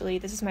entries, essentially.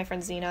 This is my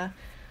friend Zena.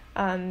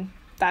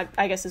 That,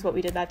 I guess, is what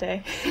we did that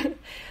day.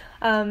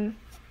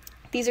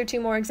 These are 2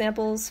 more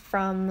examples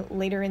from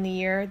later in the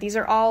year. These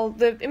are all,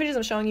 the images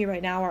I'm showing you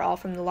right now are all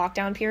from the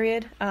lockdown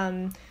period.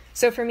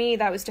 So for me,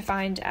 that was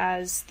defined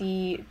as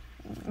the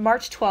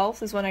March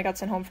 12th is when I got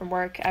sent home from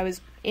work. I was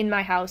in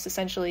my house,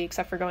 essentially,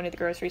 except for going to the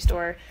grocery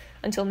store,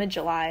 until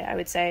mid-July, I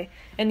would say.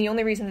 And the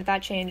only reason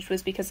that changed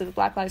was because of the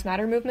Black Lives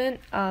Matter movement.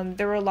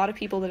 There were a lot of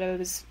people that I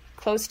was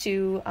close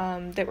to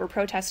that were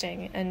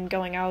protesting and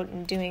going out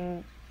and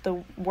doing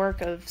the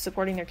work of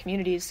supporting their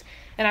communities,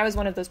 and I was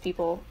one of those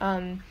people.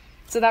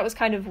 So that was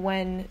kind of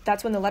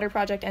that's when the letter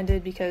project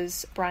ended,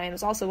 because Brian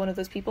was also one of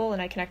those people,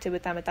 and I connected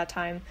with them at that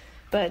time.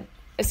 But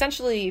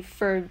essentially,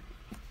 for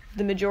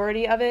the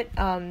majority of it,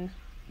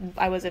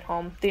 I was at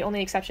home. The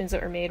only exceptions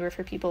that were made were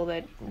for people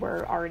that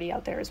were already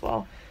out there as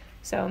well.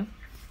 So,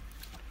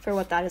 for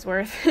what that is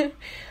worth.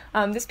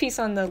 This piece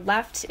on the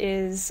left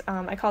is,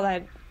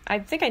 I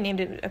think I named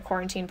it a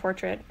quarantine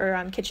portrait,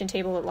 or kitchen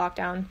table at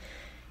lockdown.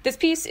 This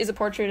piece is a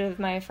portrait of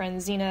my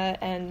friend Zena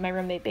and my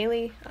roommate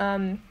Bailey.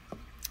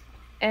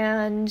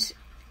 And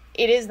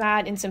it is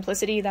that in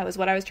simplicity. That was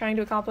what I was trying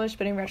to accomplish,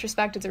 but in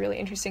retrospect, it's a really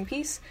interesting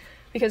piece,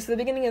 because for the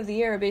beginning of the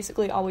year,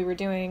 basically all we were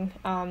doing,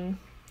 I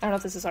don't know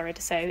if this is all right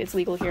to say, it's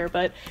legal here,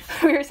 but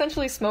we were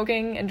essentially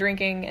smoking and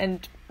drinking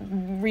and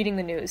reading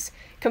the news,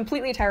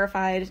 completely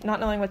terrified,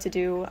 not knowing what to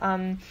do.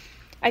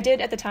 I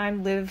did at the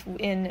time live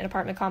in an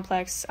apartment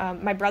complex.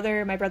 My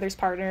brother's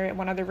partner, and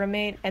one other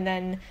roommate, and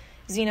then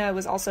Zena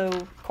was also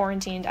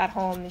quarantined at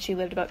home, and she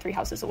lived about 3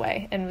 houses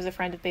away and was a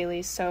friend of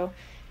Bailey's. So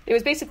it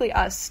was basically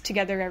us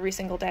together every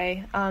single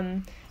day.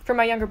 For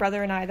my younger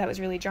brother and I, that was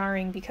really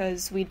jarring,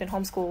 because we'd been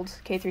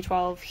homeschooled K through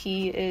 12.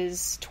 He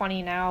is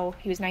 20 now.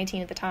 He was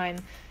 19 at the time.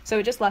 So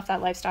it just left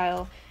that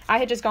lifestyle. I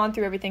had just gone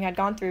through everything I'd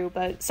gone through,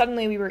 but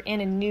suddenly we were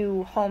in a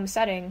new home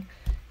setting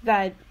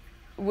that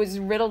was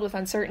riddled with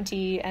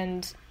uncertainty,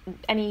 and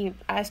any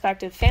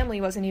aspect of family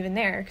wasn't even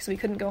there, because we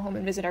couldn't go home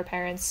and visit our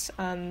parents.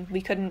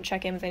 We couldn't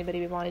check in with anybody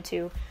we wanted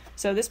to.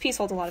 So this piece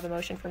holds a lot of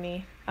emotion for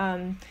me.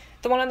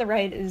 The one on the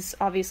right is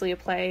obviously a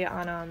play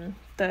on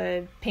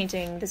the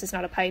painting This Is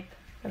Not a Pipe,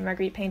 a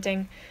Marguerite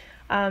painting.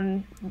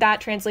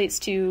 That translates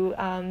to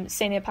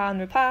Ce n'est pas un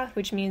repas,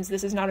 which means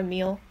this is not a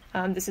meal.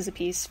 This is a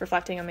piece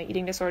reflecting on my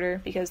eating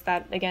disorder, because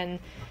that, again,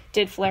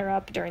 did flare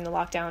up during the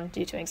lockdown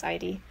due to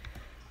anxiety.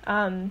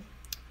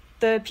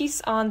 The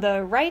piece on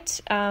the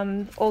right,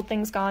 Old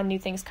Things Gone, New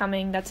Things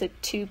Coming, that's a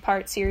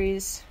 2-part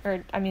series,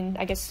 or, I mean,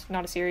 I guess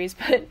not a series,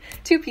 but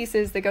 2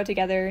 pieces that go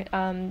together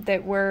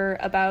that were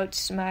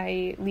about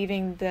my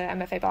leaving the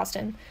MFA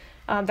Boston.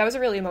 That was a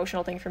really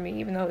emotional thing for me,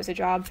 even though it was a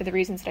job for the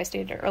reasons that I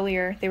stated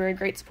earlier. They were a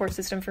great support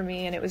system for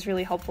me, and it was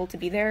really helpful to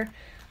be there.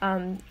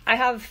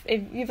 If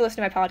you've listened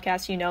to my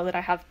podcast, you know that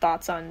I have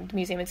thoughts on the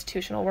museum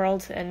institutional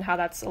world and how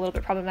that's a little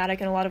bit problematic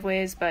in a lot of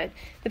ways, but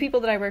the people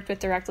that I worked with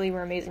directly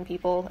were amazing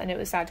people, and it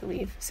was sad to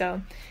leave.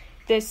 So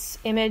this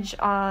image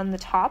on the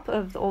top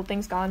of the Old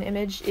Things Gone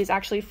image is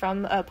actually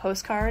from a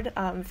postcard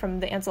from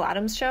the Ansel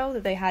Adams show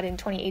that they had in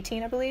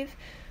 2018, I believe,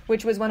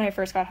 which was when I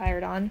first got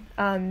hired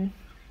on.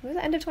 Was it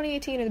the end of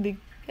 2018 or I think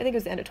it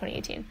was the end of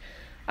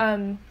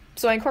 2018.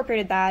 So I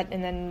incorporated that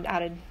and then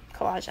added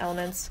collage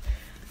elements.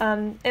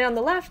 And on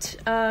the left,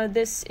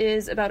 this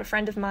is about a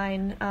friend of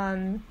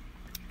mine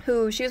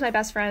she was my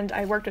best friend.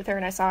 I worked with her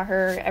and I saw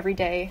her every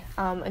day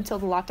until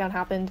the lockdown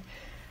happened.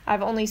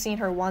 I've only seen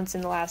her once in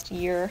the last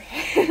year,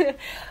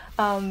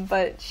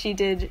 but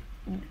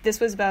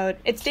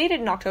it's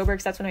dated in October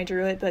because that's when I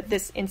drew it, but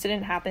this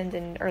incident happened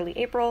in early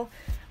April.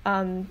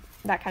 That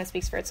kind of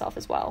speaks for itself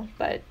as well,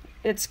 but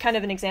it's kind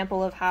of an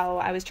example of how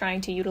I was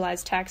trying to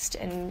utilize text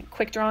and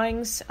quick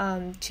drawings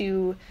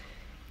to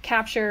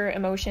capture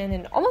emotion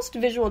and almost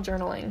visual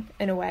journaling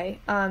in a way,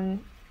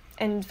 and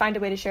find a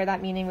way to share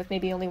that meaning with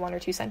maybe only one or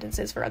two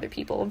sentences for other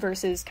people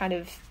versus kind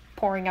of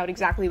pouring out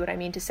exactly what I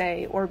mean to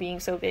say or being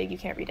so vague you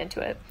can't read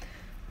into it.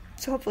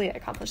 So hopefully I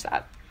accomplished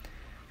that.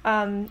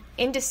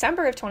 In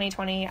December of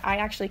 2020, I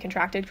actually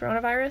contracted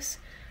coronavirus.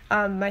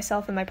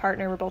 Myself and my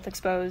partner were both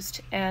exposed,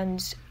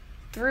 and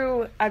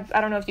I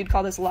don't know if you'd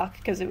call this luck,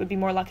 because it would be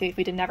more lucky if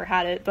we never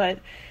had it, but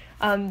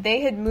they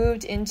had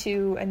moved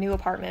into a new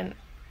apartment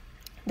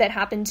that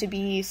happened to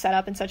be set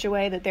up in such a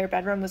way that their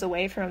bedroom was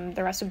away from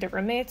the rest of their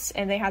roommates,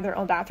 and they had their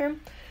own bathroom.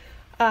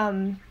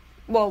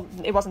 Well,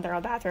 it wasn't their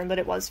own bathroom, but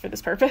it was for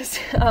this purpose.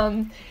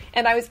 And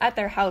I was at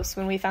their house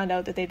when we found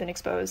out that they'd been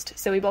exposed.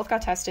 So we both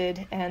got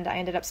tested, and I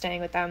ended up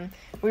staying with them.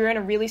 We were in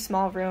a really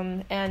small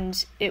room,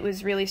 and it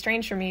was really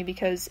strange for me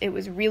because it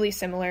was really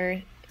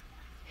similar,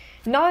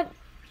 not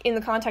in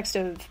the context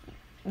of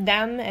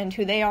them and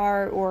who they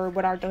are or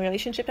what our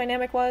relationship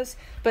dynamic was,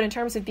 but in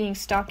terms of being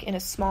stuck in a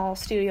small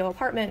studio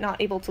apartment,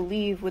 not able to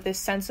leave with this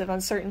sense of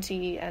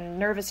uncertainty and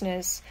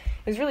nervousness,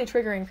 it was really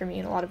triggering for me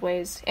in a lot of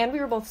ways. And we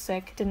were both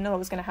sick, didn't know what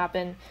was going to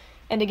happen.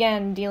 And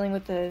again, dealing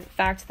with the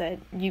fact that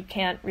you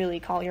can't really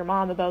call your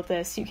mom about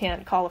this, you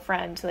can't call a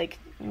friend, like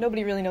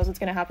nobody really knows what's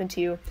going to happen to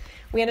you.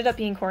 We ended up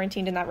being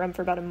quarantined in that room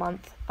for about a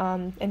month.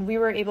 And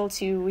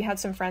we had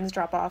some friends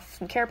drop off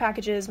some care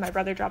packages. My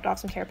brother dropped off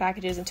some care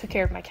packages and took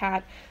care of my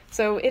cat.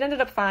 So it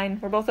ended up fine.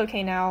 We're both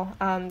okay now.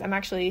 I'm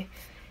actually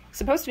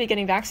supposed to be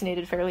getting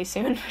vaccinated fairly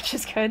soon, which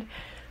is good.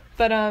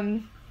 But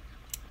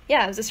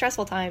yeah, it was a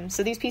stressful time.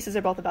 So these pieces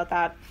are both about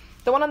that.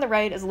 The one on the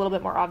right is a little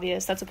bit more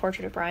obvious. That's a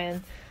portrait of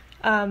Brian.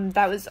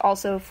 That was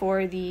also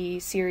for the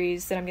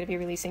series that I'm going to be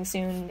releasing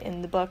soon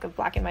in the book of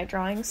black and white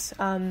drawings.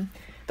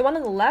 The one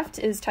on the left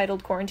is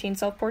titled Quarantine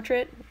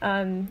Self-Portrait,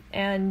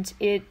 and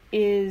it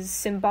is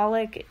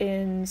symbolic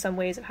in some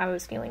ways of how I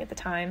was feeling at the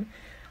time.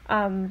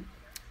 I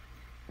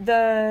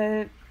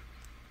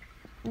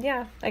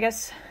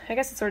guess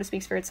it sort of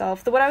speaks for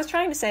itself. What I was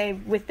trying to say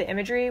with the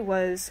imagery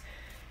was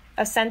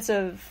a sense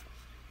of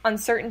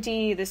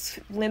uncertainty, this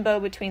limbo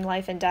between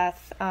life and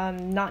death,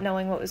 not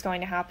knowing what was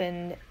going to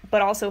happen,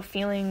 but also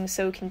feeling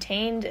so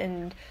contained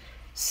and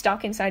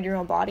stuck inside your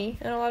own body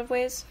in a lot of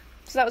ways.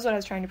 So that was what I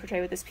was trying to portray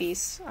with this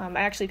piece.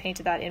 I actually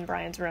painted that in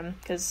Brian's room,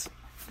 because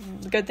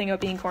the good thing about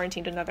being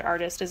quarantined with another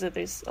artist is that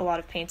there's a lot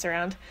of paints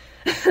around.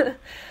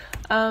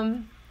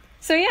 So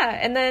yeah,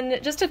 and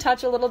then just to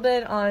touch a little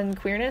bit on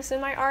queerness in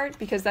my art,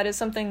 because that is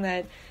something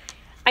that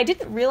I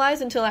didn't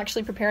realize until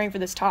actually preparing for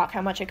this talk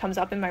how much it comes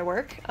up in my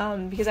work,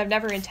 because I've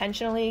never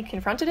intentionally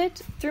confronted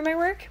it through my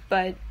work,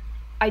 but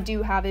I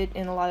do have it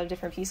in a lot of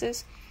different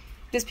pieces.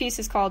 This piece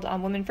is called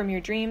Woman From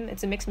Your Dream.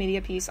 It's a mixed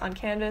media piece on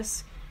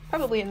canvas,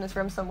 probably in this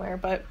room somewhere,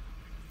 but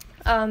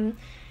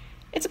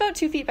it's about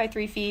 2 feet by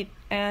 3 feet,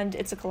 and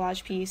it's a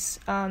collage piece.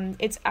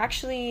 It's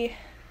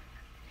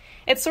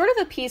sort of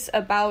a piece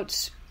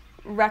about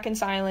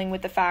reconciling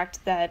with the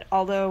fact that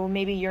although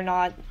maybe you're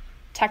not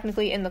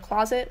technically in the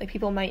closet, like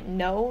people might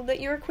know that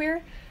you're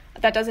queer,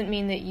 that doesn't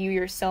mean that you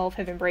yourself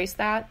have embraced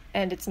that,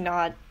 and it's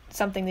not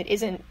something that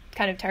isn't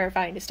kind of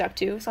terrifying to step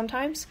to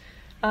sometimes.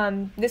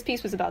 This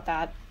piece was about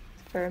that,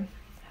 for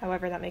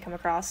however that may come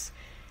across.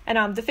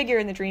 And the figure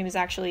in the dream is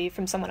actually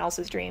from someone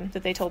else's dream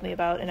that they told me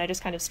about, and I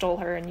just kind of stole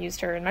her and used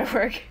her in my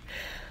work.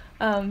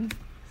 So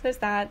there's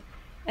that.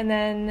 And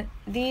then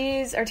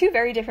these are 2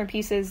 very different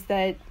pieces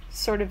that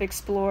sort of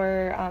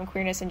explore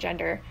queerness and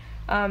gender.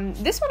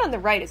 This one on the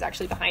right is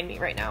actually behind me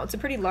right now. It's a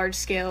pretty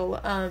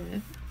large-scale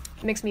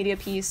mixed media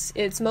piece.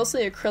 It's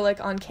mostly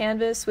acrylic on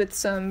canvas with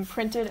some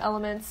printed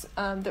elements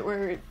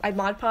that I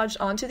Mod Podged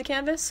onto the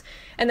canvas.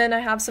 And then I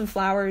have some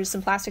flowers,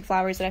 some plastic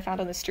flowers that I found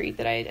on the street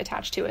that I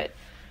attached to it.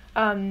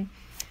 So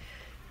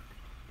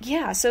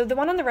the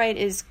one on the right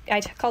is,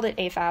 I called it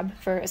AFAB,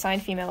 for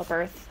assigned female at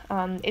birth.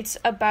 It's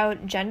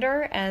about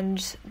gender and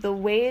the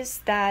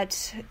ways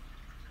that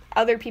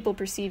other people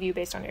perceive you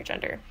based on your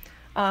gender.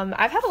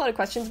 I've had a lot of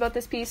questions about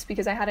this piece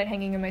because I had it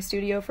hanging in my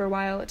studio for a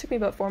while. It took me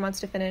about 4 months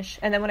to finish,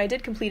 and then when I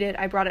did complete it,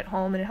 I brought it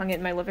home and hung it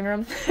in my living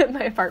room at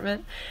my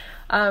apartment.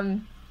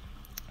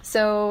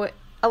 So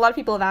a lot of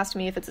people have asked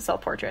me if it's a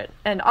self-portrait,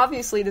 and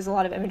obviously there's a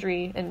lot of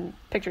imagery and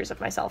pictures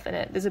of myself in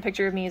it. There's a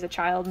picture of me as a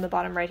child in the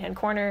bottom right-hand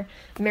corner,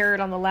 mirrored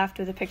on the left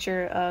with a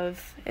picture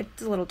of,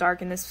 it's a little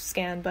dark in this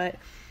scan, but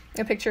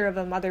a picture of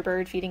a mother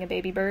bird feeding a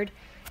baby bird.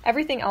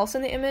 Everything else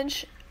in the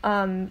image,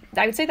 I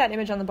would say that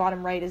image on the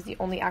bottom right is the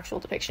only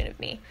actual depiction of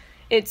me.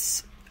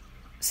 It's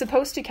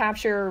supposed to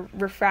capture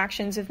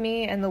refractions of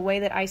me and the way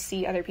that I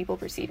see other people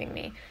perceiving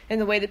me, and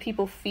the way that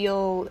people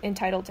feel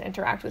entitled to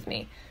interact with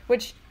me,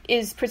 which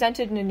is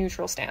presented in a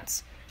neutral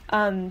stance.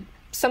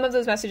 Some of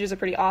those messages are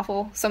pretty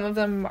awful. Some of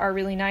them are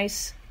really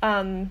nice.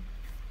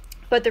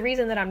 But the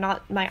reason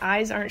that my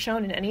eyes aren't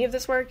shown in any of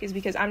this work is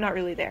because I'm not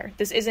really there.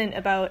 This isn't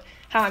about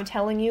how I'm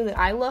telling you that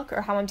I look,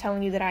 or how I'm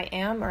telling you that I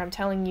am, or I'm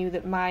telling you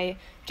that my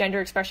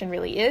gender expression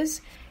really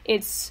is.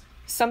 It's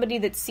somebody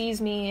that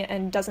sees me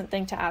and doesn't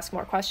think to ask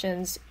more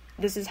questions.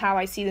 This is how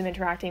I see them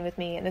interacting with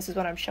me, and this is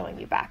what I'm showing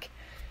you back.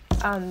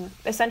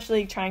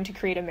 Essentially trying to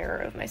create a mirror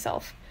of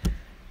myself.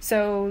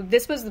 So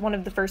this was one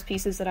of the first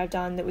pieces that I've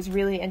done that was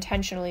really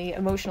intentionally,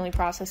 emotionally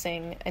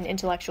processing an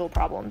intellectual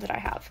problem that I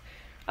have.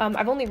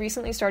 I've only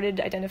recently started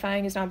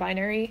identifying as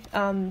non-binary.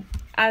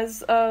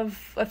 As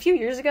of a few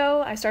years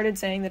ago, I started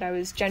saying that I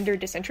was gender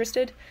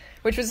disinterested,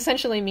 which was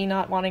essentially me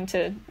not wanting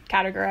to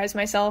categorize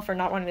myself or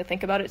not wanting to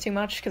think about it too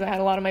much because I had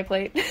a lot on my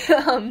plate.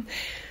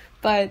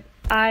 But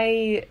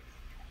I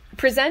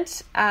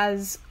present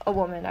as a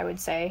woman, I would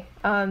say.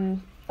 A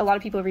lot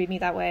of people read me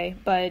that way,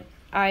 but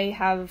I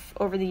have,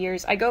 over the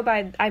years,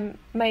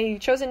 my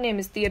chosen name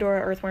is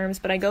Theodora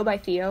Earthwurms, but I go by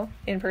Theo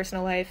in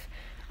personal life.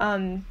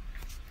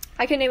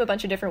 I can name a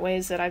bunch of different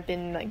ways that I've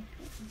been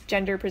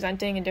gender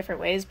presenting in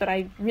different ways, but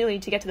I really,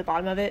 to get to the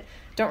bottom of it,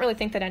 don't really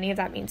think that any of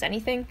that means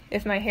anything.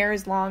 If my hair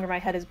is long or my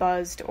head is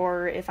buzzed,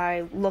 or if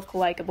I look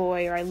like a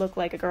boy or I look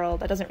like a girl,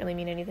 that doesn't really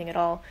mean anything at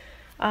all.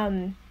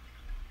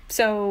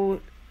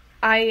 So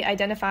I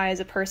identify as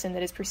a person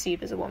that is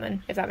perceived as a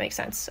woman, if that makes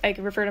sense. I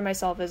refer to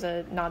myself as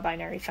a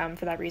non-binary femme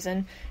for that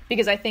reason,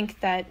 because I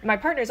think that my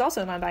partner is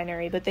also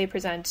non-binary, but they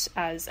present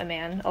as a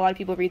man. A lot of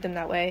people read them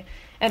that way.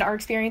 And our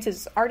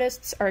experiences as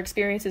artists, our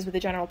experiences with the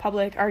general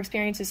public, our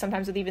experiences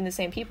sometimes with even the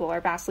same people are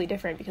vastly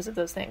different because of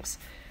those things,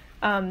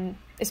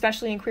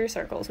 especially in queer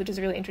circles, which is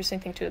a really interesting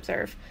thing to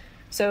observe.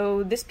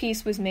 So this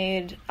piece was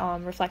made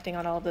reflecting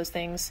on all of those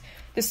things.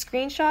 The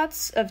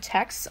screenshots of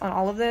text on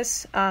all of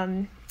this,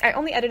 I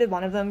only edited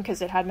one of them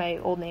because it had my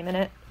old name in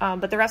it,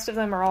 but the rest of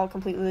them are all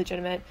completely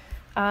legitimate.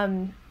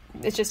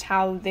 It's just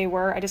how they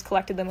were. I just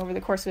collected them over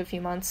the course of a few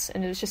months,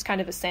 and it was just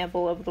kind of a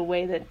sample of the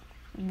way that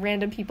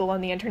random people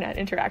on the internet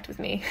interact with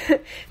me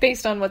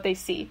based on what they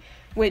see,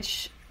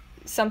 which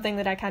something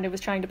that I kind of was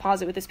trying to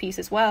posit with this piece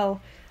as well.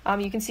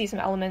 You can see some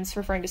elements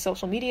referring to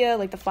social media,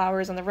 like the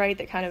flowers on the right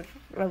that kind of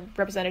are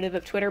representative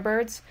of Twitter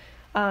birds,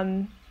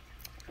 and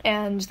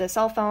the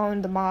cell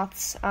phone, the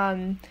moths.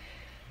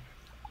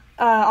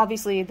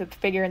 Obviously, the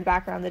figure in the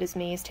background that is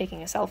me is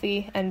taking a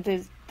selfie, and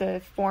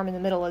the form in the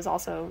middle is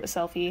also a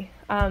selfie.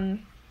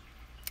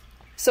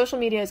 Social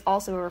media is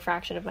also a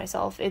refraction of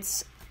myself.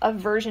 It's a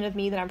version of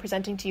me that I'm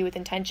presenting to you with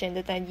intention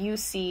that then you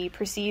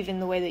perceive in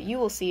the way that you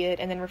will see it,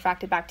 and then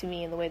refract it back to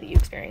me in the way that you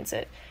experience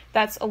it.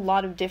 That's a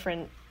lot of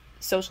different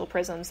social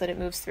prisms that it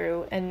moves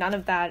through, and none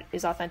of that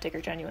is authentic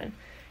or genuine.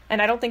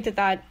 And I don't think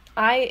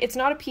it's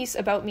not a piece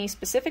about me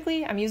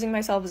specifically. I'm using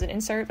myself as an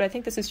insert, but I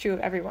think this is true of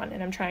everyone,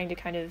 and I'm trying to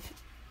kind of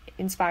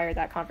inspire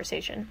that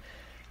conversation.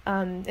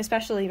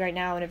 Especially right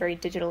now in a very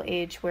digital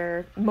age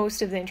where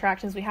most of the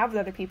interactions we have with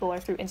other people are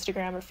through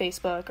Instagram or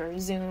Facebook or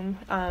Zoom.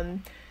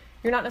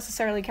 You're not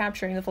necessarily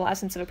capturing the full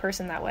essence of a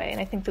person that way, and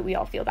I think that we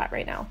all feel that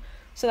right now.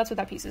 So that's what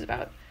that piece is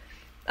about.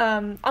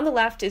 On the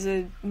left is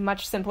a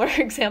much simpler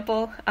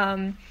example.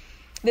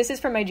 This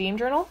is from my dream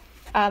journal.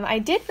 I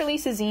did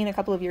release a zine a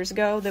couple of years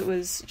ago that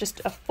was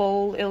just a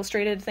full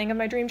illustrated thing of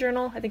my dream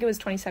journal. I think it was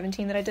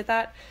 2017 that I did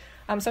that.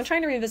 So I'm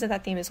trying to revisit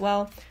that theme as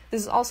well.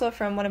 This is also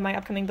from one of my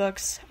upcoming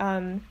books.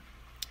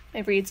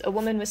 It reads, "A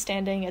woman was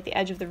standing at the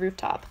edge of the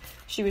rooftop.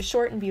 She was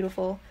short and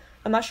beautiful.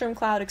 A mushroom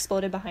cloud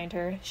exploded behind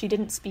her. She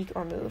didn't speak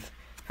or move.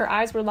 Her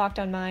eyes were locked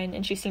on mine,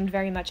 and she seemed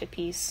very much at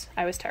peace.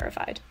 I was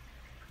terrified."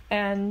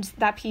 And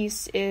that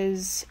piece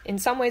is in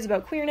some ways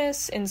about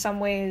queerness. In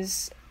some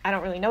ways, I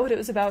don't really know what it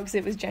was about because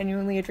it was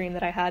genuinely a dream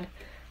that I had.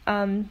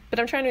 But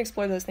I'm trying to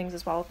explore those things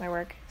as well with my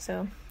work.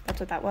 So that's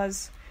what that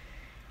was.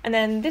 And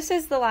then this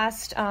is the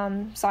last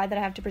slide that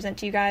I have to present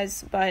to you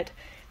guys, but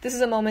this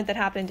is a moment that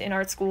happened in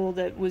art school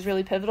that was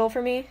really pivotal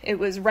for me. It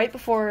was either right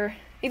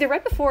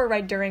before or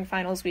right during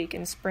finals week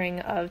in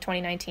spring of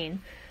 2019,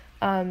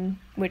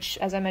 which,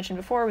 as I mentioned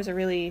before, was a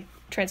really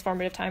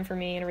transformative time for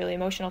me and a really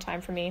emotional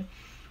time for me.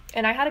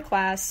 And I had a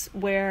class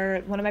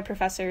where one of my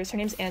professors, her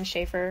name's Anne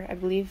Schaefer, I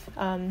believe,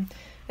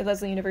 at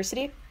Lesley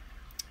University.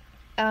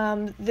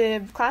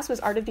 The class was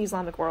Art of the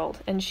Islamic World,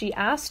 and she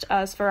asked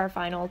us for our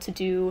final to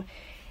do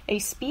a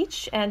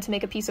speech and to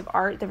make a piece of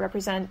art that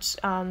represent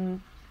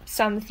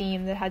some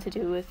theme that had to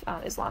do with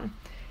Islam.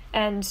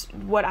 And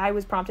what I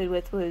was prompted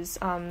with was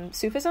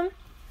Sufism.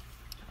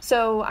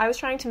 So I was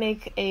trying to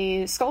make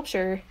a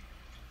sculpture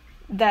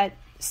that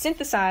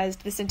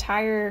synthesized this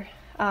entire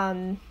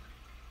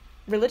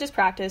religious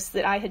practice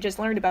that I had just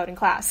learned about in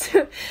class.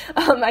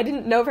 I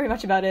didn't know very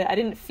much about it. I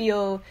didn't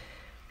feel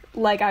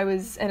like I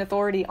was an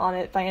authority on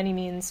it by any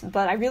means,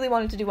 but I really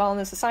wanted to do well in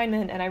this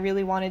assignment, and I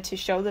really wanted to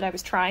show that I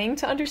was trying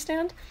to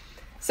understand.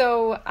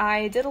 So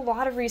I did a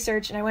lot of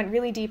research, and I went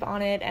really deep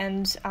on it,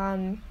 and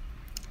I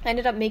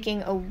ended up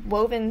making a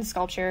woven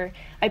sculpture.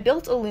 I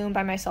built a loom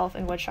by myself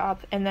in woodshop,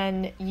 and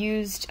then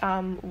used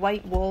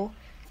white wool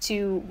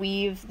to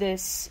weave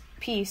this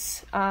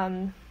piece.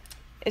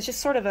 It's just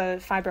sort of a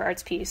fiber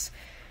arts piece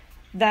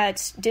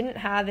that didn't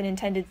have an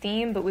intended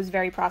theme, but was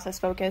very process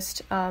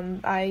focused.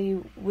 I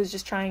was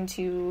just trying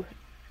to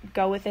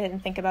go with it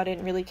and think about it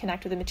and really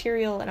connect with the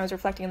material, and I was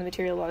reflecting on the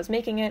material while I was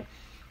making it.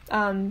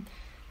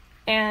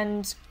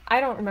 And I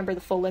don't remember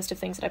the full list of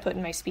things that I put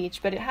in my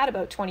speech, but it had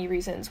about 20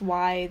 reasons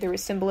why there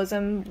was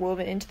symbolism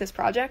woven into this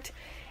project.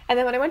 And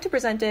then when I went to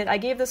present it, I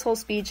gave this whole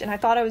speech, and I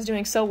thought I was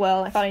doing so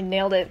well. I thought I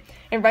nailed it.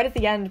 And right at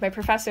the end, my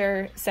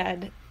professor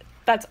said,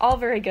 "That's all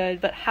very good,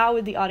 but how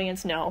would the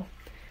audience know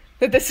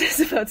that this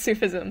is about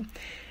Sufism?"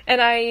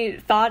 And I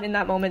thought in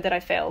that moment that I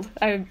failed.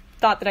 I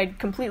thought that I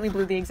completely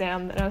blew the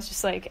exam, and I was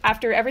just like,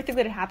 after everything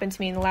that had happened to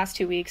me in the last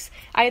 2 weeks,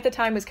 I at the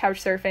time was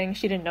couch surfing.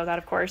 She didn't know that,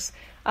 of course.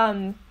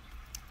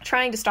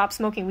 Trying to stop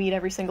smoking weed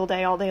every single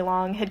day, all day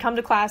long, had come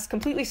to class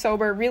completely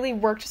sober, really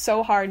worked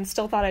so hard, and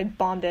still thought I'd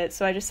bombed it.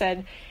 So I just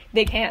said,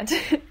 "They can't."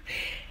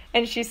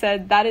 And she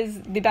said, "That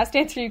is the best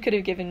answer you could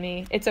have given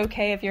me. It's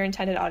okay if your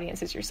intended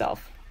audience is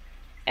yourself."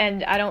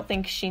 And I don't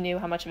think she knew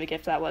how much of a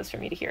gift that was for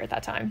me to hear at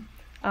that time.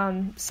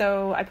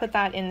 So I put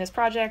that in this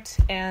project,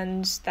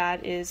 and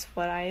that is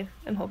what I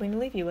am hoping to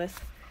leave you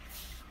with.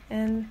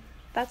 And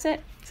that's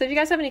it. So if you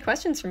guys have any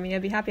questions for me,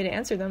 I'd be happy to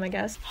answer them, I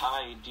guess.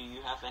 Hi, do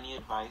you have any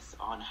advice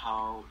on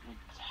how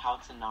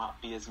to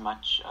not be as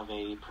much of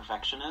a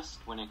perfectionist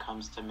when it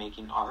comes to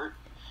making art?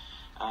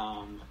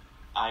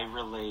 I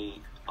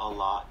relate a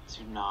lot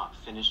to not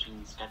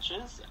finishing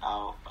sketches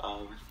out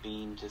of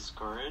being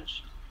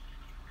discouraged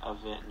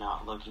of it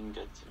not looking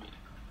good to me.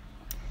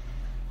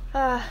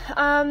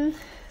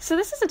 So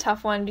this is a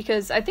tough one,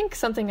 because I think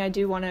something I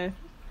do want to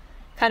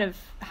kind of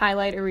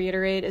highlight or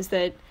reiterate is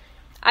that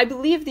I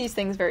believe these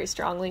things very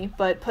strongly,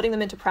 but putting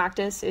them into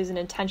practice is an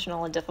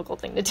intentional and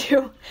difficult thing to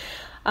do.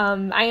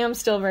 I am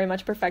still very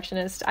much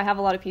perfectionist. I have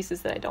a lot of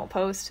pieces that I don't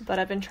post, but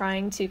I've been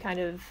trying to kind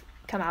of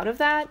come out of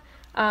that.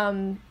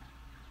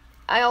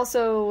 I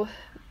also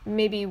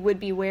maybe would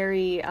be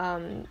wary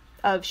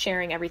of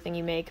sharing everything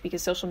you make,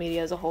 because social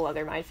media is a whole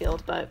other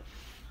minefield. But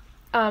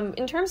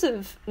in terms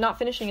of not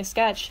finishing a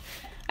sketch,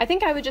 I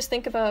think I would just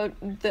think about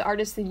the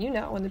artists that you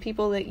know and the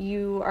people that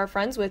you are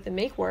friends with and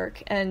make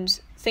work, and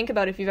think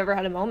about if you've ever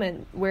had a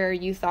moment where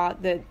you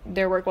thought that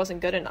their work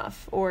wasn't good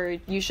enough, or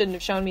you shouldn't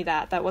have shown me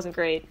that wasn't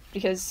great.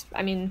 Because,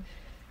 I mean,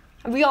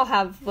 we all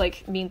have,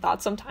 like, mean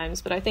thoughts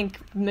sometimes, but I think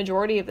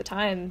majority of the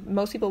time,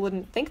 most people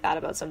wouldn't think that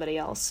about somebody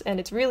else, and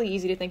it's really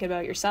easy to think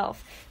about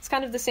yourself. It's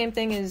kind of the same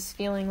thing as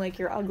feeling like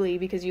you're ugly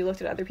because you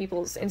looked at other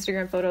people's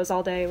Instagram photos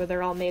all day where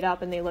they're all made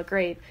up and they look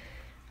great.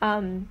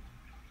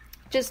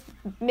 Just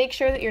make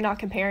sure that you're not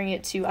comparing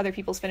it to other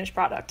people's finished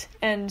product,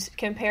 and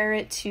compare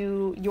it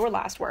to your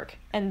last work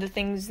and the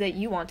things that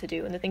you want to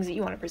do and the things that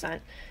you want to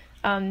present.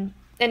 And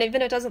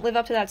even if it doesn't live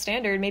up to that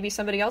standard, maybe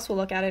somebody else will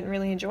look at it and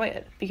really enjoy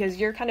it, because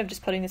you're kind of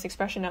just putting this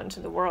expression out into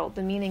the world.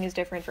 The meaning is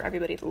different for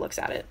everybody that looks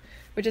at it,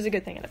 which is a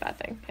good thing and a bad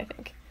thing, I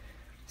think.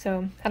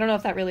 So I don't know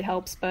if that really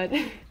helps, but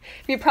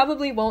you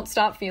probably won't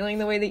stop feeling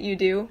the way that you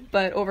do,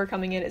 but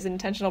overcoming it is an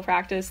intentional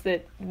practice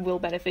that will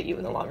benefit you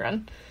in the long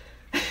run.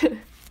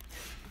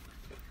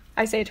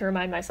 I say to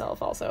remind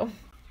myself also.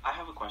 I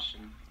have a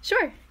question.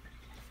 Sure.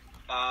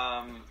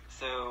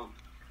 So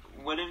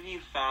what have you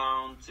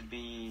found to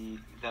be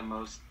the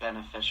most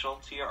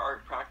beneficial to your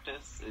art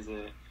practice? Is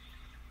it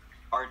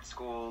art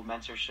school,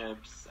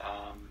 mentorships,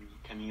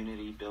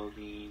 community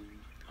building,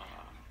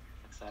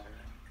 etc.?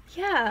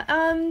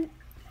 Yeah,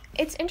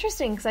 it's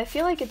interesting because I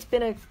feel like it's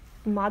been a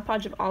mod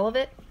podge of all of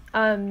it.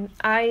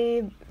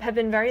 I have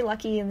been very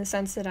lucky in the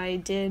sense that I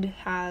did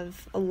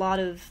have a lot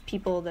of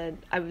people that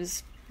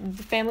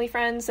family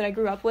friends that I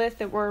grew up with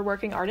that were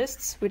working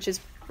artists, which is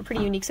a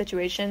pretty unique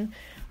situation.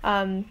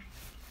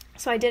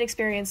 So I did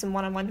experience some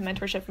one-on-one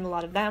mentorship from a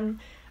lot of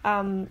them.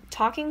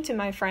 Talking to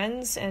my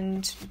friends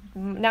and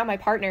now my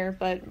partner,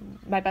 but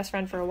my best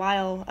friend for a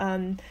while,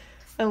 and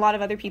a lot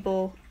of other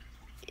people,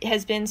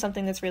 has been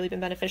something that's really been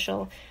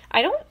beneficial.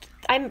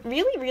 I'm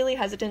really, really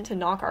hesitant to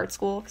knock art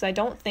school because I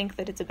don't think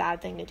that it's a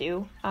bad thing to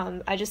do.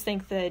 I just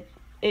think that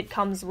it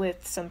comes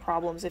with some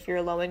problems if you're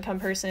a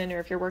low-income person or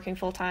if you're working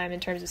full-time in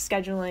terms of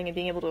scheduling and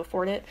being able to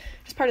afford it.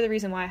 It's part of the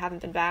reason why I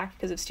haven't been back,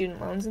 because of student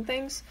loans and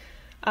things.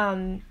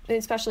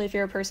 Especially if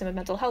you're a person with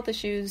mental health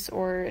issues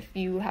or if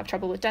you have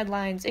trouble with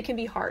deadlines, it can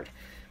be hard.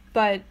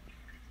 But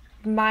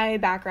my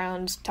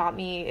background taught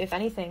me, if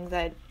anything,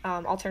 that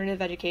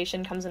alternative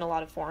education comes in a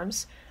lot of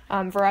forms.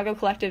 Virago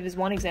Collective is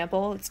one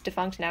example. It's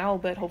defunct now,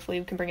 but hopefully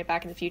we can bring it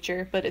back in the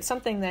future. But it's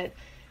something that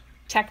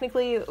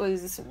technically it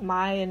was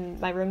my and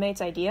my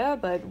roommate's idea,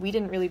 but we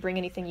didn't really bring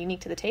anything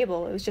unique to the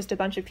table. It was just a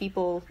bunch of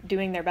people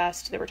doing their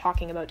best that were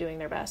talking about doing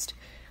their best.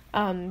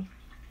 And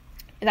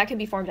that can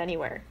be formed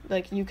anywhere.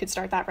 Like, you could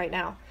start that right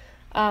now.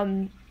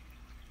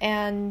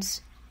 And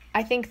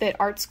I think that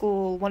art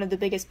school, one of the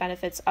biggest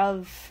benefits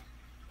of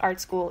art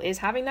school is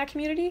having that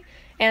community,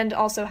 and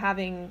also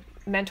having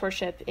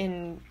mentorship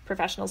in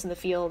professionals in the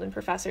field and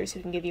professors who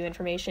can give you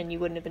information you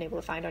wouldn't have been able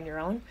to find on your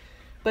own.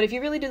 But if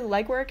you really do the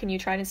legwork and you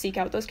try to seek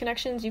out those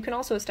connections, you can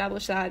also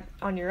establish that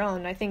on your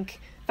own. I think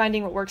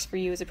finding what works for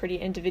you is a pretty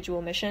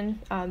individual mission,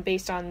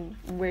 based on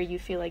where you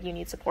feel like you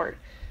need support.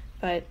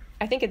 But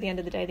I think at the end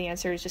of the day, the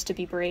answer is just to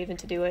be brave and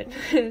to do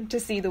it, to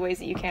see the ways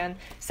that you can.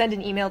 Send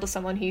an email to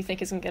someone who you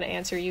think isn't going to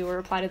answer you, or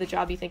apply to the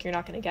job you think you're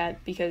not going to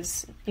get,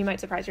 because you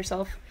might surprise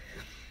yourself.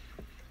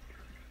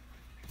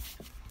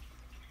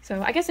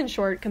 So I guess in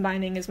short,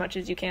 combining as much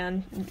as you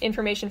can,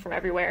 information from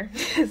everywhere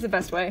is the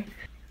best way.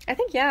 I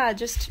think,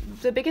 just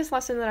the biggest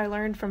lesson that I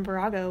learned from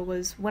Virago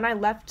was when I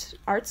left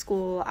art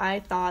school, I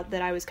thought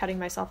that I was cutting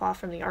myself off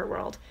from the art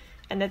world,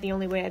 and that the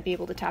only way I'd be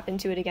able to tap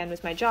into it again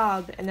was my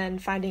job, and then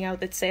finding out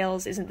that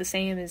sales isn't the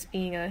same as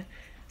being a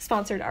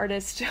sponsored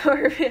artist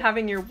or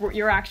having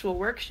your actual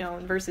work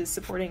shown versus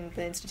supporting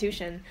the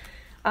institution.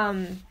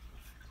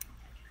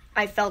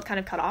 I felt kind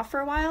of cut off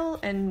for a while,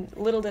 and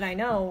little did I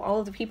know,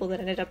 all of the people that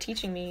ended up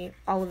teaching me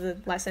all of the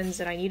lessons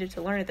that I needed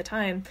to learn at the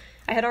time,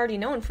 I had already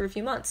known for a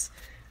few months.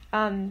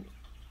 I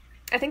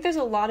think there's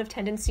a lot of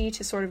tendency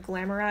to sort of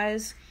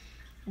glamorize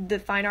the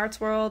fine arts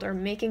world, or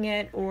making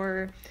it,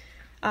 or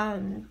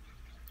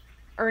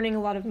earning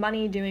a lot of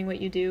money doing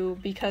what you do,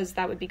 because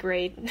that would be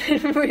great.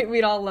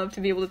 We'd all love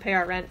to be able to pay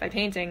our rent by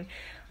painting.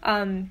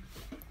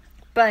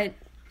 But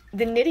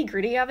the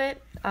nitty-gritty of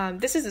it,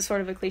 this is a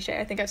sort of a cliche,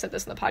 I think I've said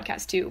this in the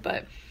podcast too,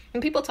 but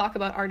when people talk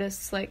about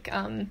artists like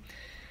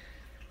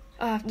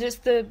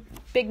just the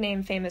big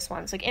name famous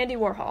ones, like Andy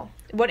Warhol.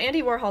 What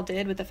Andy Warhol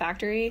did with the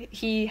factory,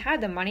 he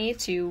had the money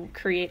to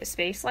create a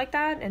space like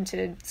that and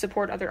to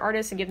support other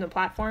artists and give them a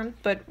platform,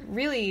 but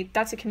really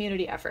that's a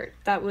community effort.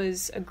 That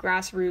was a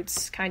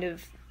grassroots kind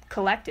of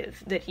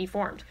collective that he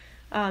formed,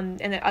 and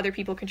that other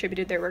people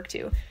contributed their work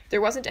to. There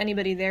wasn't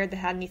anybody there that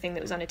had anything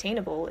that was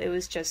unattainable. It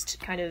was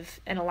just kind of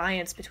an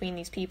alliance between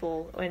these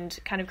people and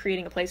kind of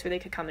creating a place where they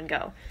could come and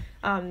go.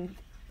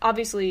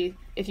 Obviously,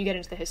 if you get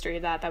into the history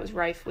of that was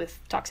rife with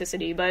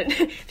toxicity, but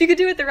if you could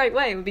do it the right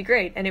way, it would be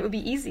great, and it would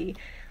be easy.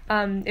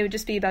 It would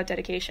just be about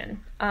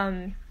dedication.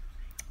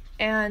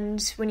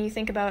 And when you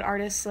think about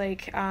artists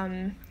like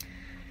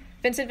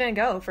Vincent van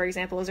Gogh, for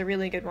example, is a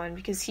really good one,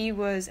 because he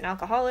was an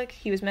alcoholic,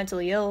 he was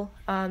mentally ill,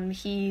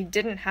 he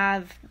didn't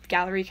have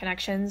gallery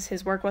connections,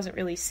 his work wasn't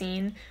really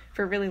seen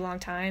for a really long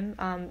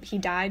time, he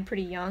died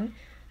pretty young,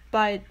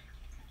 but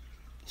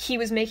he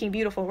was making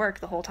beautiful work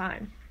the whole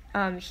time.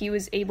 He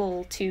was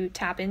able to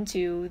tap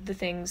into the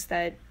things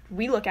that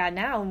we look at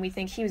now and we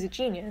think he was a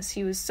genius.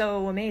 He was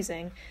so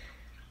amazing.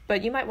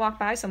 But you might walk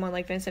by someone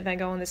like Vincent van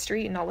Gogh on the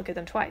street and not look at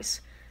them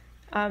twice.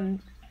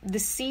 The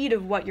seed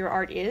of what your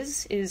art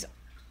is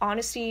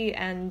honesty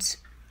and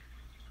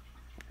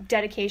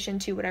dedication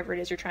to whatever it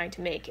is you're trying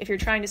to make. If you're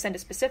trying to send a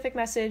specific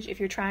message, if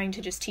you're trying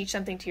to just teach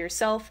something to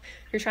yourself,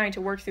 if you're trying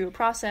to work through a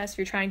process, if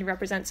you're trying to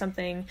represent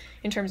something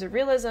in terms of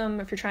realism,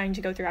 if you're trying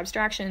to go through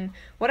abstraction,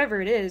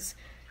 whatever it is,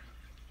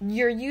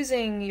 you're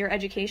using your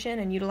education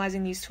and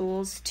utilizing these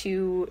tools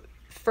to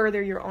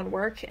further your own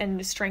work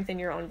and strengthen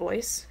your own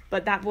voice.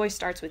 But that voice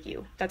starts with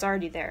you. That's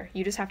already there.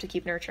 You just have to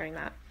keep nurturing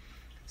that.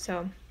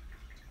 So,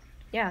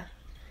 yeah.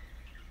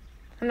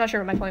 I'm not sure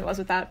what my point was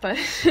with that, but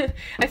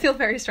I feel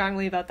very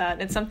strongly about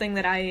that. It's something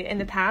that I, in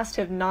the past,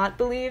 have not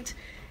believed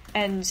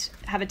and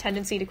have a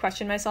tendency to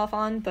question myself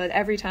on, but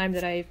every time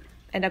that I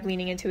end up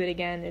leaning into it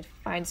again, it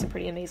finds some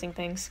pretty amazing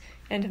things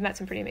and have met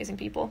some pretty amazing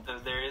people. So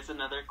there is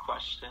another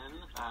question.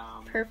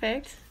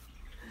 Perfect.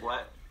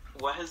 What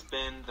has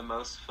been the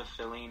most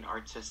fulfilling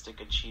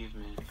artistic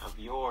achievement of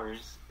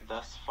yours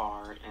thus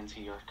far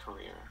into your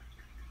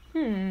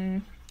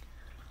career?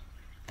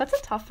 That's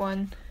a tough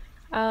one.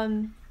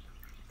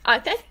 I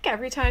think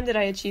every time that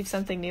I achieve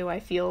something new, I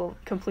feel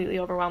completely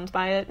overwhelmed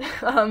by it.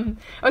 I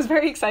was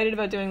very excited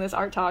about doing this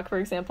art talk, for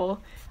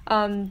example.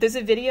 There's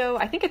a video,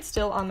 I think it's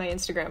still on my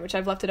Instagram, which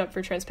I've left it up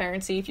for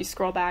transparency if you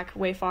scroll back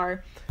way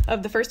far,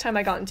 of the first time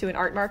I got into an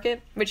art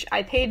market, which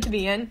I paid to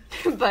be in,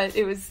 but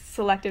it was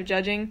selective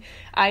judging.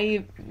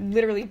 I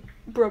literally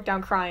broke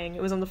down crying.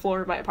 It was on the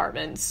floor of my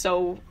apartment,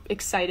 so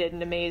excited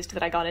and amazed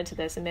that I got into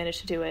this and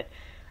managed to do it.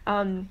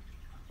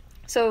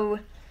 So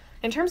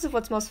in terms of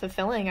what's most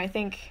fulfilling, I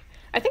think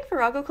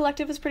Virago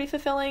Collective is pretty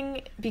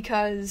fulfilling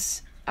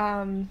because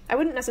I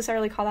wouldn't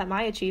necessarily call that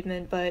my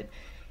achievement, but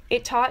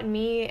it taught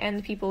me and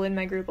the people in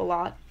my group a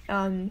lot.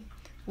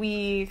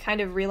 We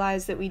kind of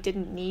realized that we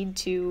didn't need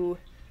to,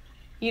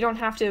 you don't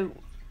have to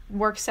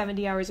work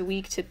 70 hours a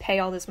week to pay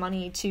all this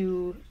money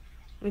to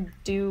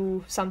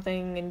do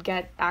something and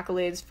get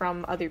accolades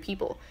from other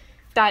people.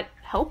 that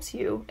helps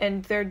you,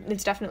 and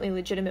it's definitely a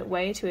legitimate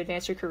way to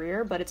advance your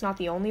career, but it's not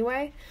the only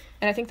way.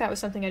 And I think that was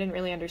something I didn't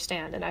really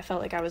understand, and I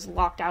felt like I was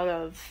locked out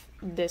of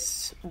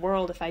this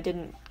world if I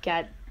didn't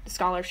get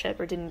scholarship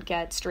or didn't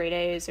get straight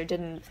A's or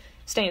didn't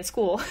stay in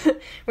school,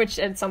 which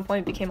at some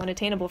point became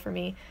unattainable for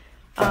me.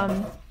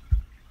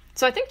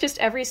 So I think just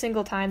every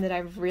single time that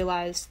I've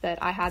realized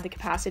that I had the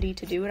capacity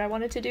to do what I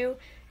wanted to do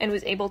and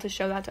was able to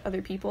show that to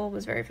other people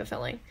was very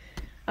fulfilling.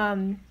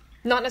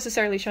 Not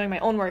necessarily showing my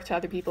own worth to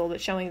other people,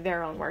 but showing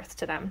their own worth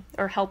to them,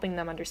 or helping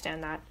them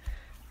understand that.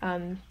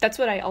 That's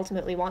what I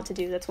ultimately want to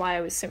do. That's why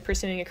I was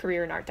pursuing a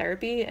career in art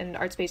therapy and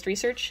arts-based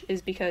research,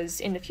 is because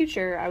in the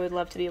future I would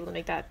love to be able to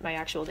make that my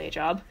actual day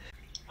job.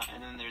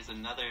 And then there's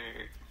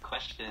another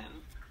question.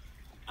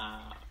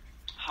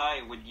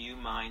 Hi, would you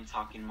mind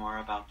talking more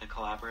about the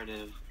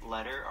collaborative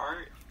letter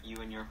art you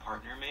and your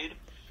partner made?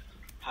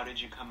 How did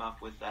you come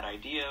up with that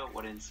idea?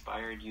 What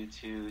inspired you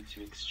to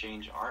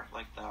exchange art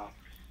like that?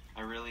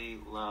 I really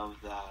love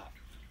that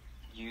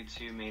you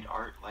two made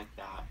art like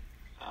that.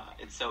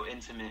 It's so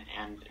intimate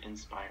and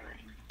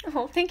inspiring.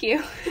 Oh, thank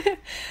you.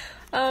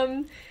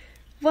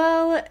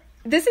 Well,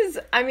 this is,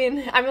 I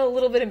mean, I'm a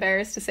little bit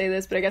embarrassed to say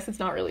this, but I guess it's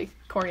not really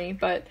corny,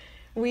 but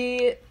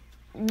we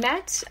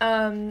met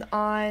on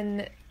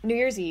New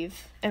Year's Eve,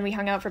 and we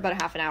hung out for about a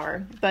half an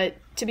hour. But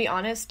to be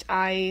honest,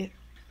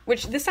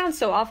 which this sounds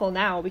so awful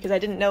now because I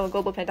didn't know a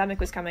global pandemic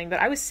was coming, but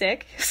I was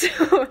sick,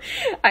 so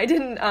I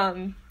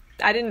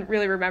didn't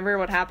really remember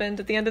what happened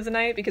at the end of the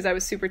night because I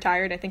was super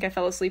tired. I think I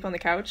fell asleep on the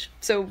couch.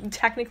 So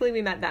technically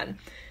we met then.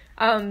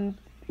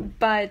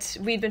 But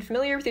we'd been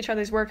familiar with each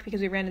other's work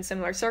because we ran in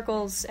similar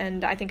circles,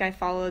 and I think I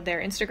followed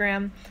their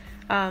Instagram.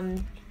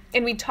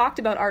 And we talked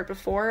about art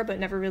before, but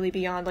never really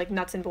beyond like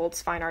nuts and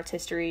bolts fine arts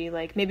history.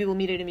 Like maybe we'll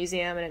meet at a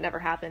museum, and it never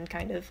happened,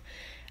 kind of.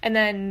 And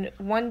then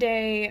one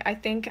day, I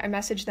think I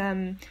messaged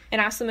them and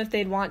asked them if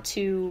they'd want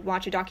to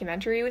watch a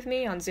documentary with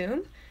me on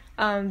Zoom.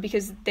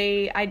 Because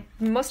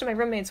most of my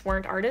roommates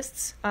weren't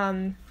artists.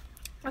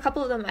 A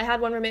couple of them, I had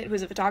one roommate who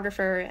was a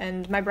photographer,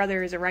 and my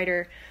brother is a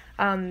writer,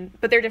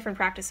 but they're different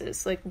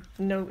practices. Like,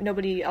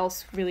 nobody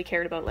else really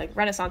cared about, like,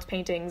 Renaissance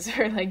paintings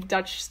or, like,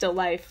 Dutch still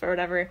life or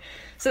whatever.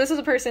 So this was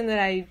a person that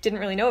I didn't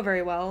really know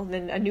very well,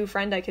 and a new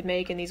friend I could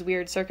make in these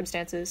weird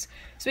circumstances.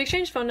 So we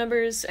exchanged phone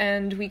numbers,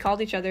 and we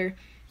called each other,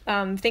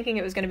 thinking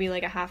it was going to be,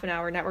 like, a half an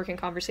hour networking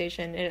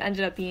conversation, and it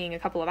ended up being a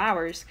couple of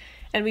hours.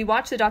 And we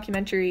watched the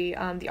documentary,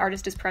 The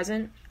Artist is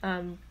Present,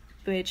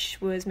 which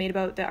was made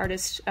about the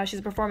artist, she's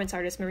a performance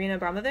artist, Marina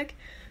Abramovic,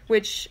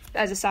 which,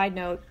 as a side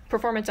note,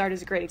 performance art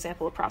is a great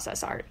example of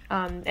process art.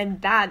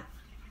 And that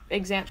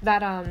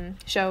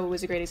show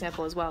was a great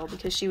example as well,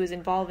 because she was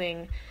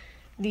involving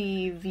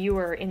the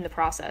viewer in the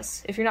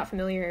process. If you're not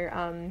familiar,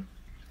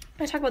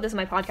 I talk about this in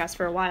my podcast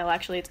for a while,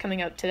 actually. It's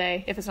coming out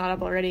today, if it's not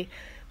up already.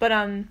 But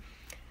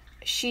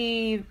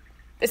she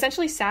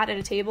essentially sat at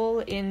a table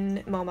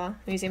in MoMA,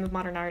 Museum of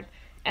Modern Art,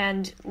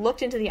 and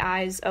looked into the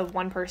eyes of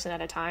one person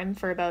at a time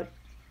for about,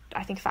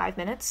 I think, 5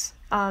 minutes.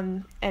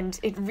 And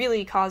it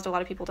really caused a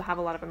lot of people to have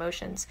a lot of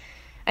emotions.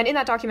 And in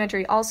that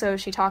documentary, also,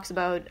 she talks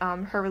about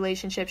her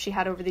relationship she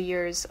had over the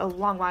years a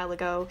long while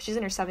ago. She's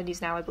in her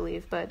 70s now, I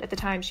believe, but at the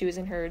time she was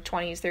in her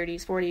 20s,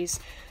 30s, 40s,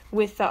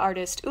 with the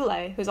artist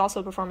Ule, who's also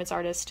a performance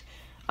artist.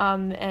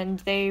 And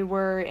they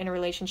were in a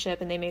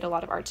relationship, and they made a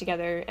lot of art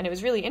together. And it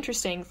was really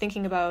interesting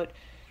thinking about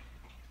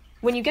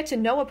when you get to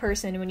know a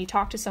person and when you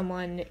talk to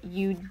someone,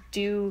 you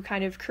do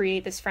kind of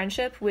create this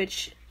friendship,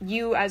 which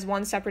you as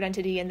one separate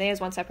entity and they as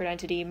one separate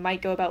entity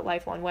might go about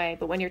life one way.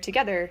 But when you're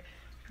together,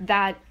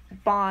 that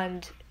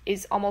bond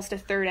is almost a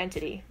third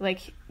entity.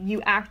 Like,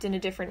 you act in a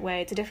different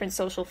way. It's a different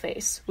social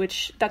face,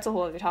 which that's a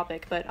whole other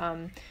topic. But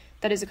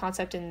that is a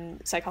concept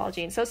in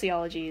psychology and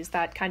sociology, is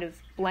that kind of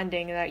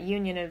blending, that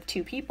union of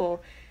two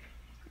people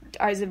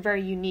is a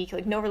very unique,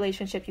 like, no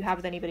relationship you have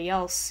with anybody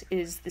else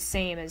is the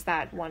same as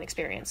that one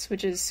experience,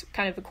 which is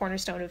kind of a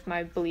cornerstone of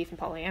my belief in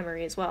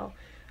polyamory as well.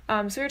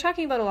 So we were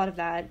talking about a lot of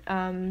that,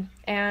 and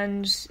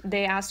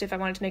they asked if I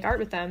wanted to make art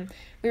with them.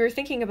 We were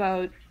thinking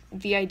about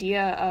the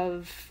idea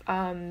of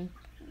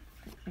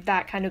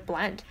that kind of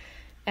blend,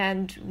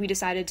 and we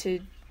decided to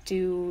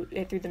do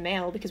it through the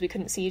mail because we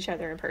couldn't see each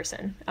other in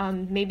person.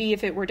 Maybe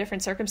if it were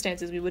different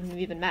circumstances, we wouldn't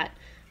have even met,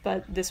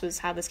 but this was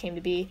how this came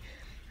to be.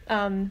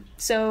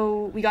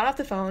 So we got off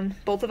the phone,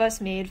 both of us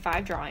made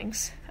 5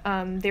 drawings.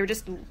 They were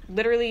just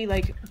literally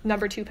like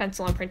number 2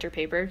 pencil on printer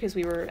paper because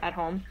we were at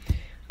home,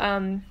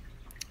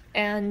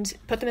 and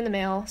put them in the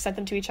mail, sent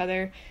them to each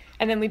other.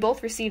 And then we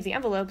both received the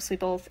envelopes, we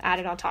both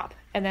added on top,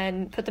 and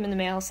then put them in the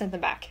mail, sent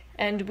them back.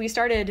 And we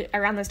started,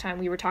 around this time,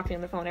 we were talking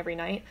on the phone every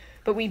night,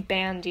 but we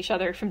banned each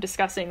other from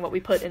discussing what we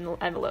put in the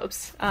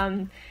envelopes.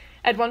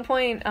 At one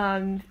point,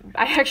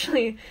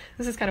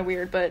 this is kind of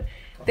weird, but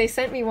they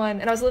sent me one,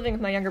 and I was living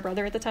with my younger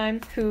brother at the time,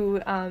 who,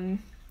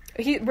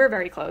 we're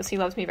very close, he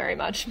loves me very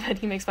much, but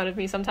he makes fun of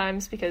me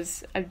sometimes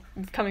because I'm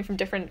coming from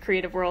different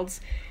creative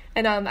worlds.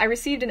 And I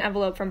received an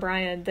envelope from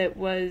Brian that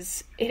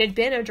it had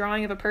been a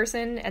drawing of a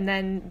person, and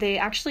then they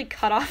actually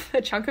cut off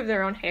a chunk of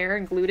their own hair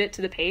and glued it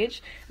to the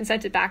page and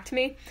sent it back to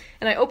me.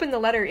 And I opened the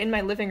letter in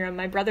my living room.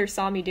 My brother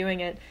saw me doing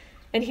it,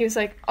 and he was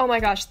like, "Oh my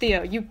gosh,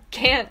 Theo, you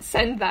can't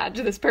send that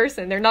to this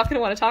person. They're not going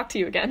to want to talk to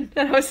you again."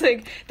 And I was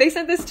like, "They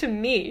sent this to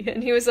me."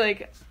 And he was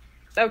like,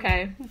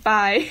 "Okay,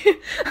 bye.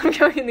 I'm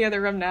going in the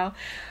other room now."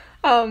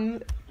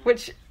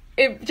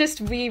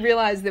 We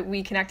realized that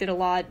we connected a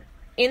lot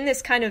in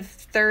this kind of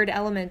third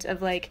element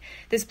of like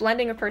this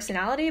blending of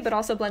personality, but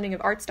also blending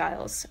of art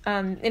styles,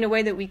 in a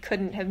way that we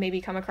couldn't have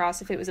maybe come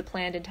across if it was a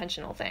planned,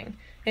 intentional thing.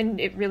 And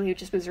it really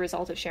just was a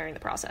result of sharing the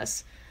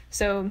process.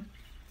 So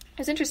it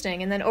was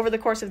interesting. And then over the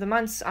course of the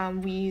months,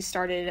 we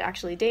started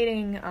actually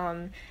dating.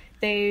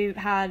 They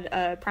had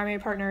a primary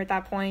partner at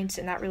that point,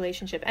 and that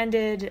relationship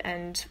ended,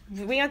 and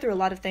we went through a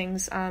lot of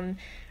things. I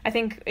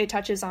think it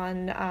touches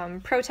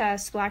on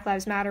protests, Black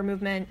Lives Matter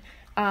movement,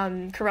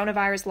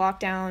 coronavirus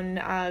lockdown,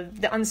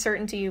 the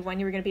uncertainty of when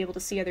you were going to be able to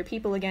see other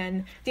people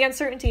again, the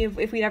uncertainty of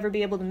if we'd ever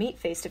be able to meet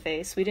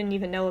face-to-face. We didn't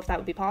even know if that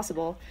would be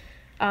possible.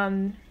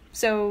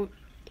 So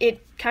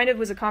it kind of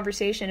was a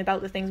conversation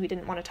about the things we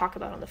didn't want to talk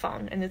about on the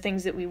phone, and the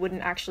things that we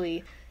wouldn't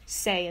actually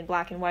say in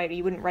black and white, or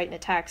you wouldn't write in a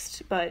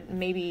text, but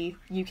maybe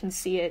you can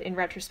see it in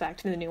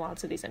retrospect through the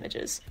nuance of these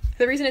images.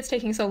 The reason it's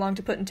taking so long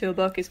to put into a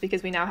book is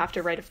because we now have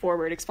to write a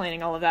foreword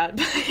explaining all of that.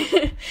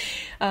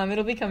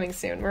 It'll be coming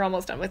soon. We're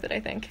almost done with it,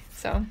 I think.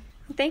 So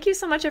thank you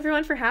so much,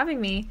 everyone, for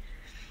having me.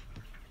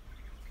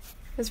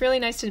 It's really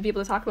nice to be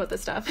able to talk about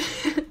this stuff.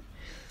 If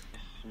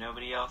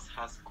nobody else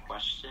has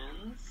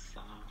questions,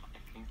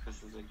 I think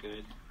this is a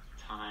good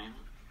time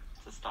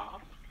to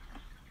stop.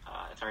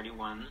 It's already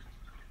 1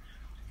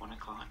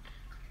 o'clock.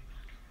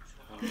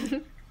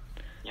 So,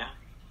 yeah.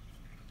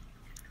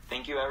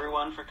 Thank you,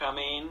 everyone, for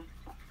coming.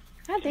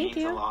 Yeah, thank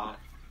you. It means a lot.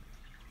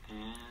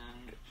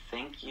 And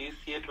thank you,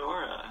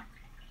 Theodora.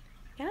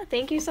 Yeah,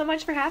 thank you so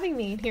much for having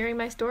me and hearing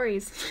my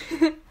stories.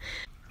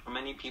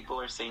 Many people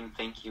are saying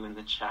thank you in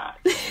the chat.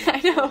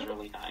 I know. It's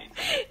really nice.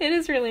 It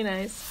is really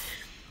nice.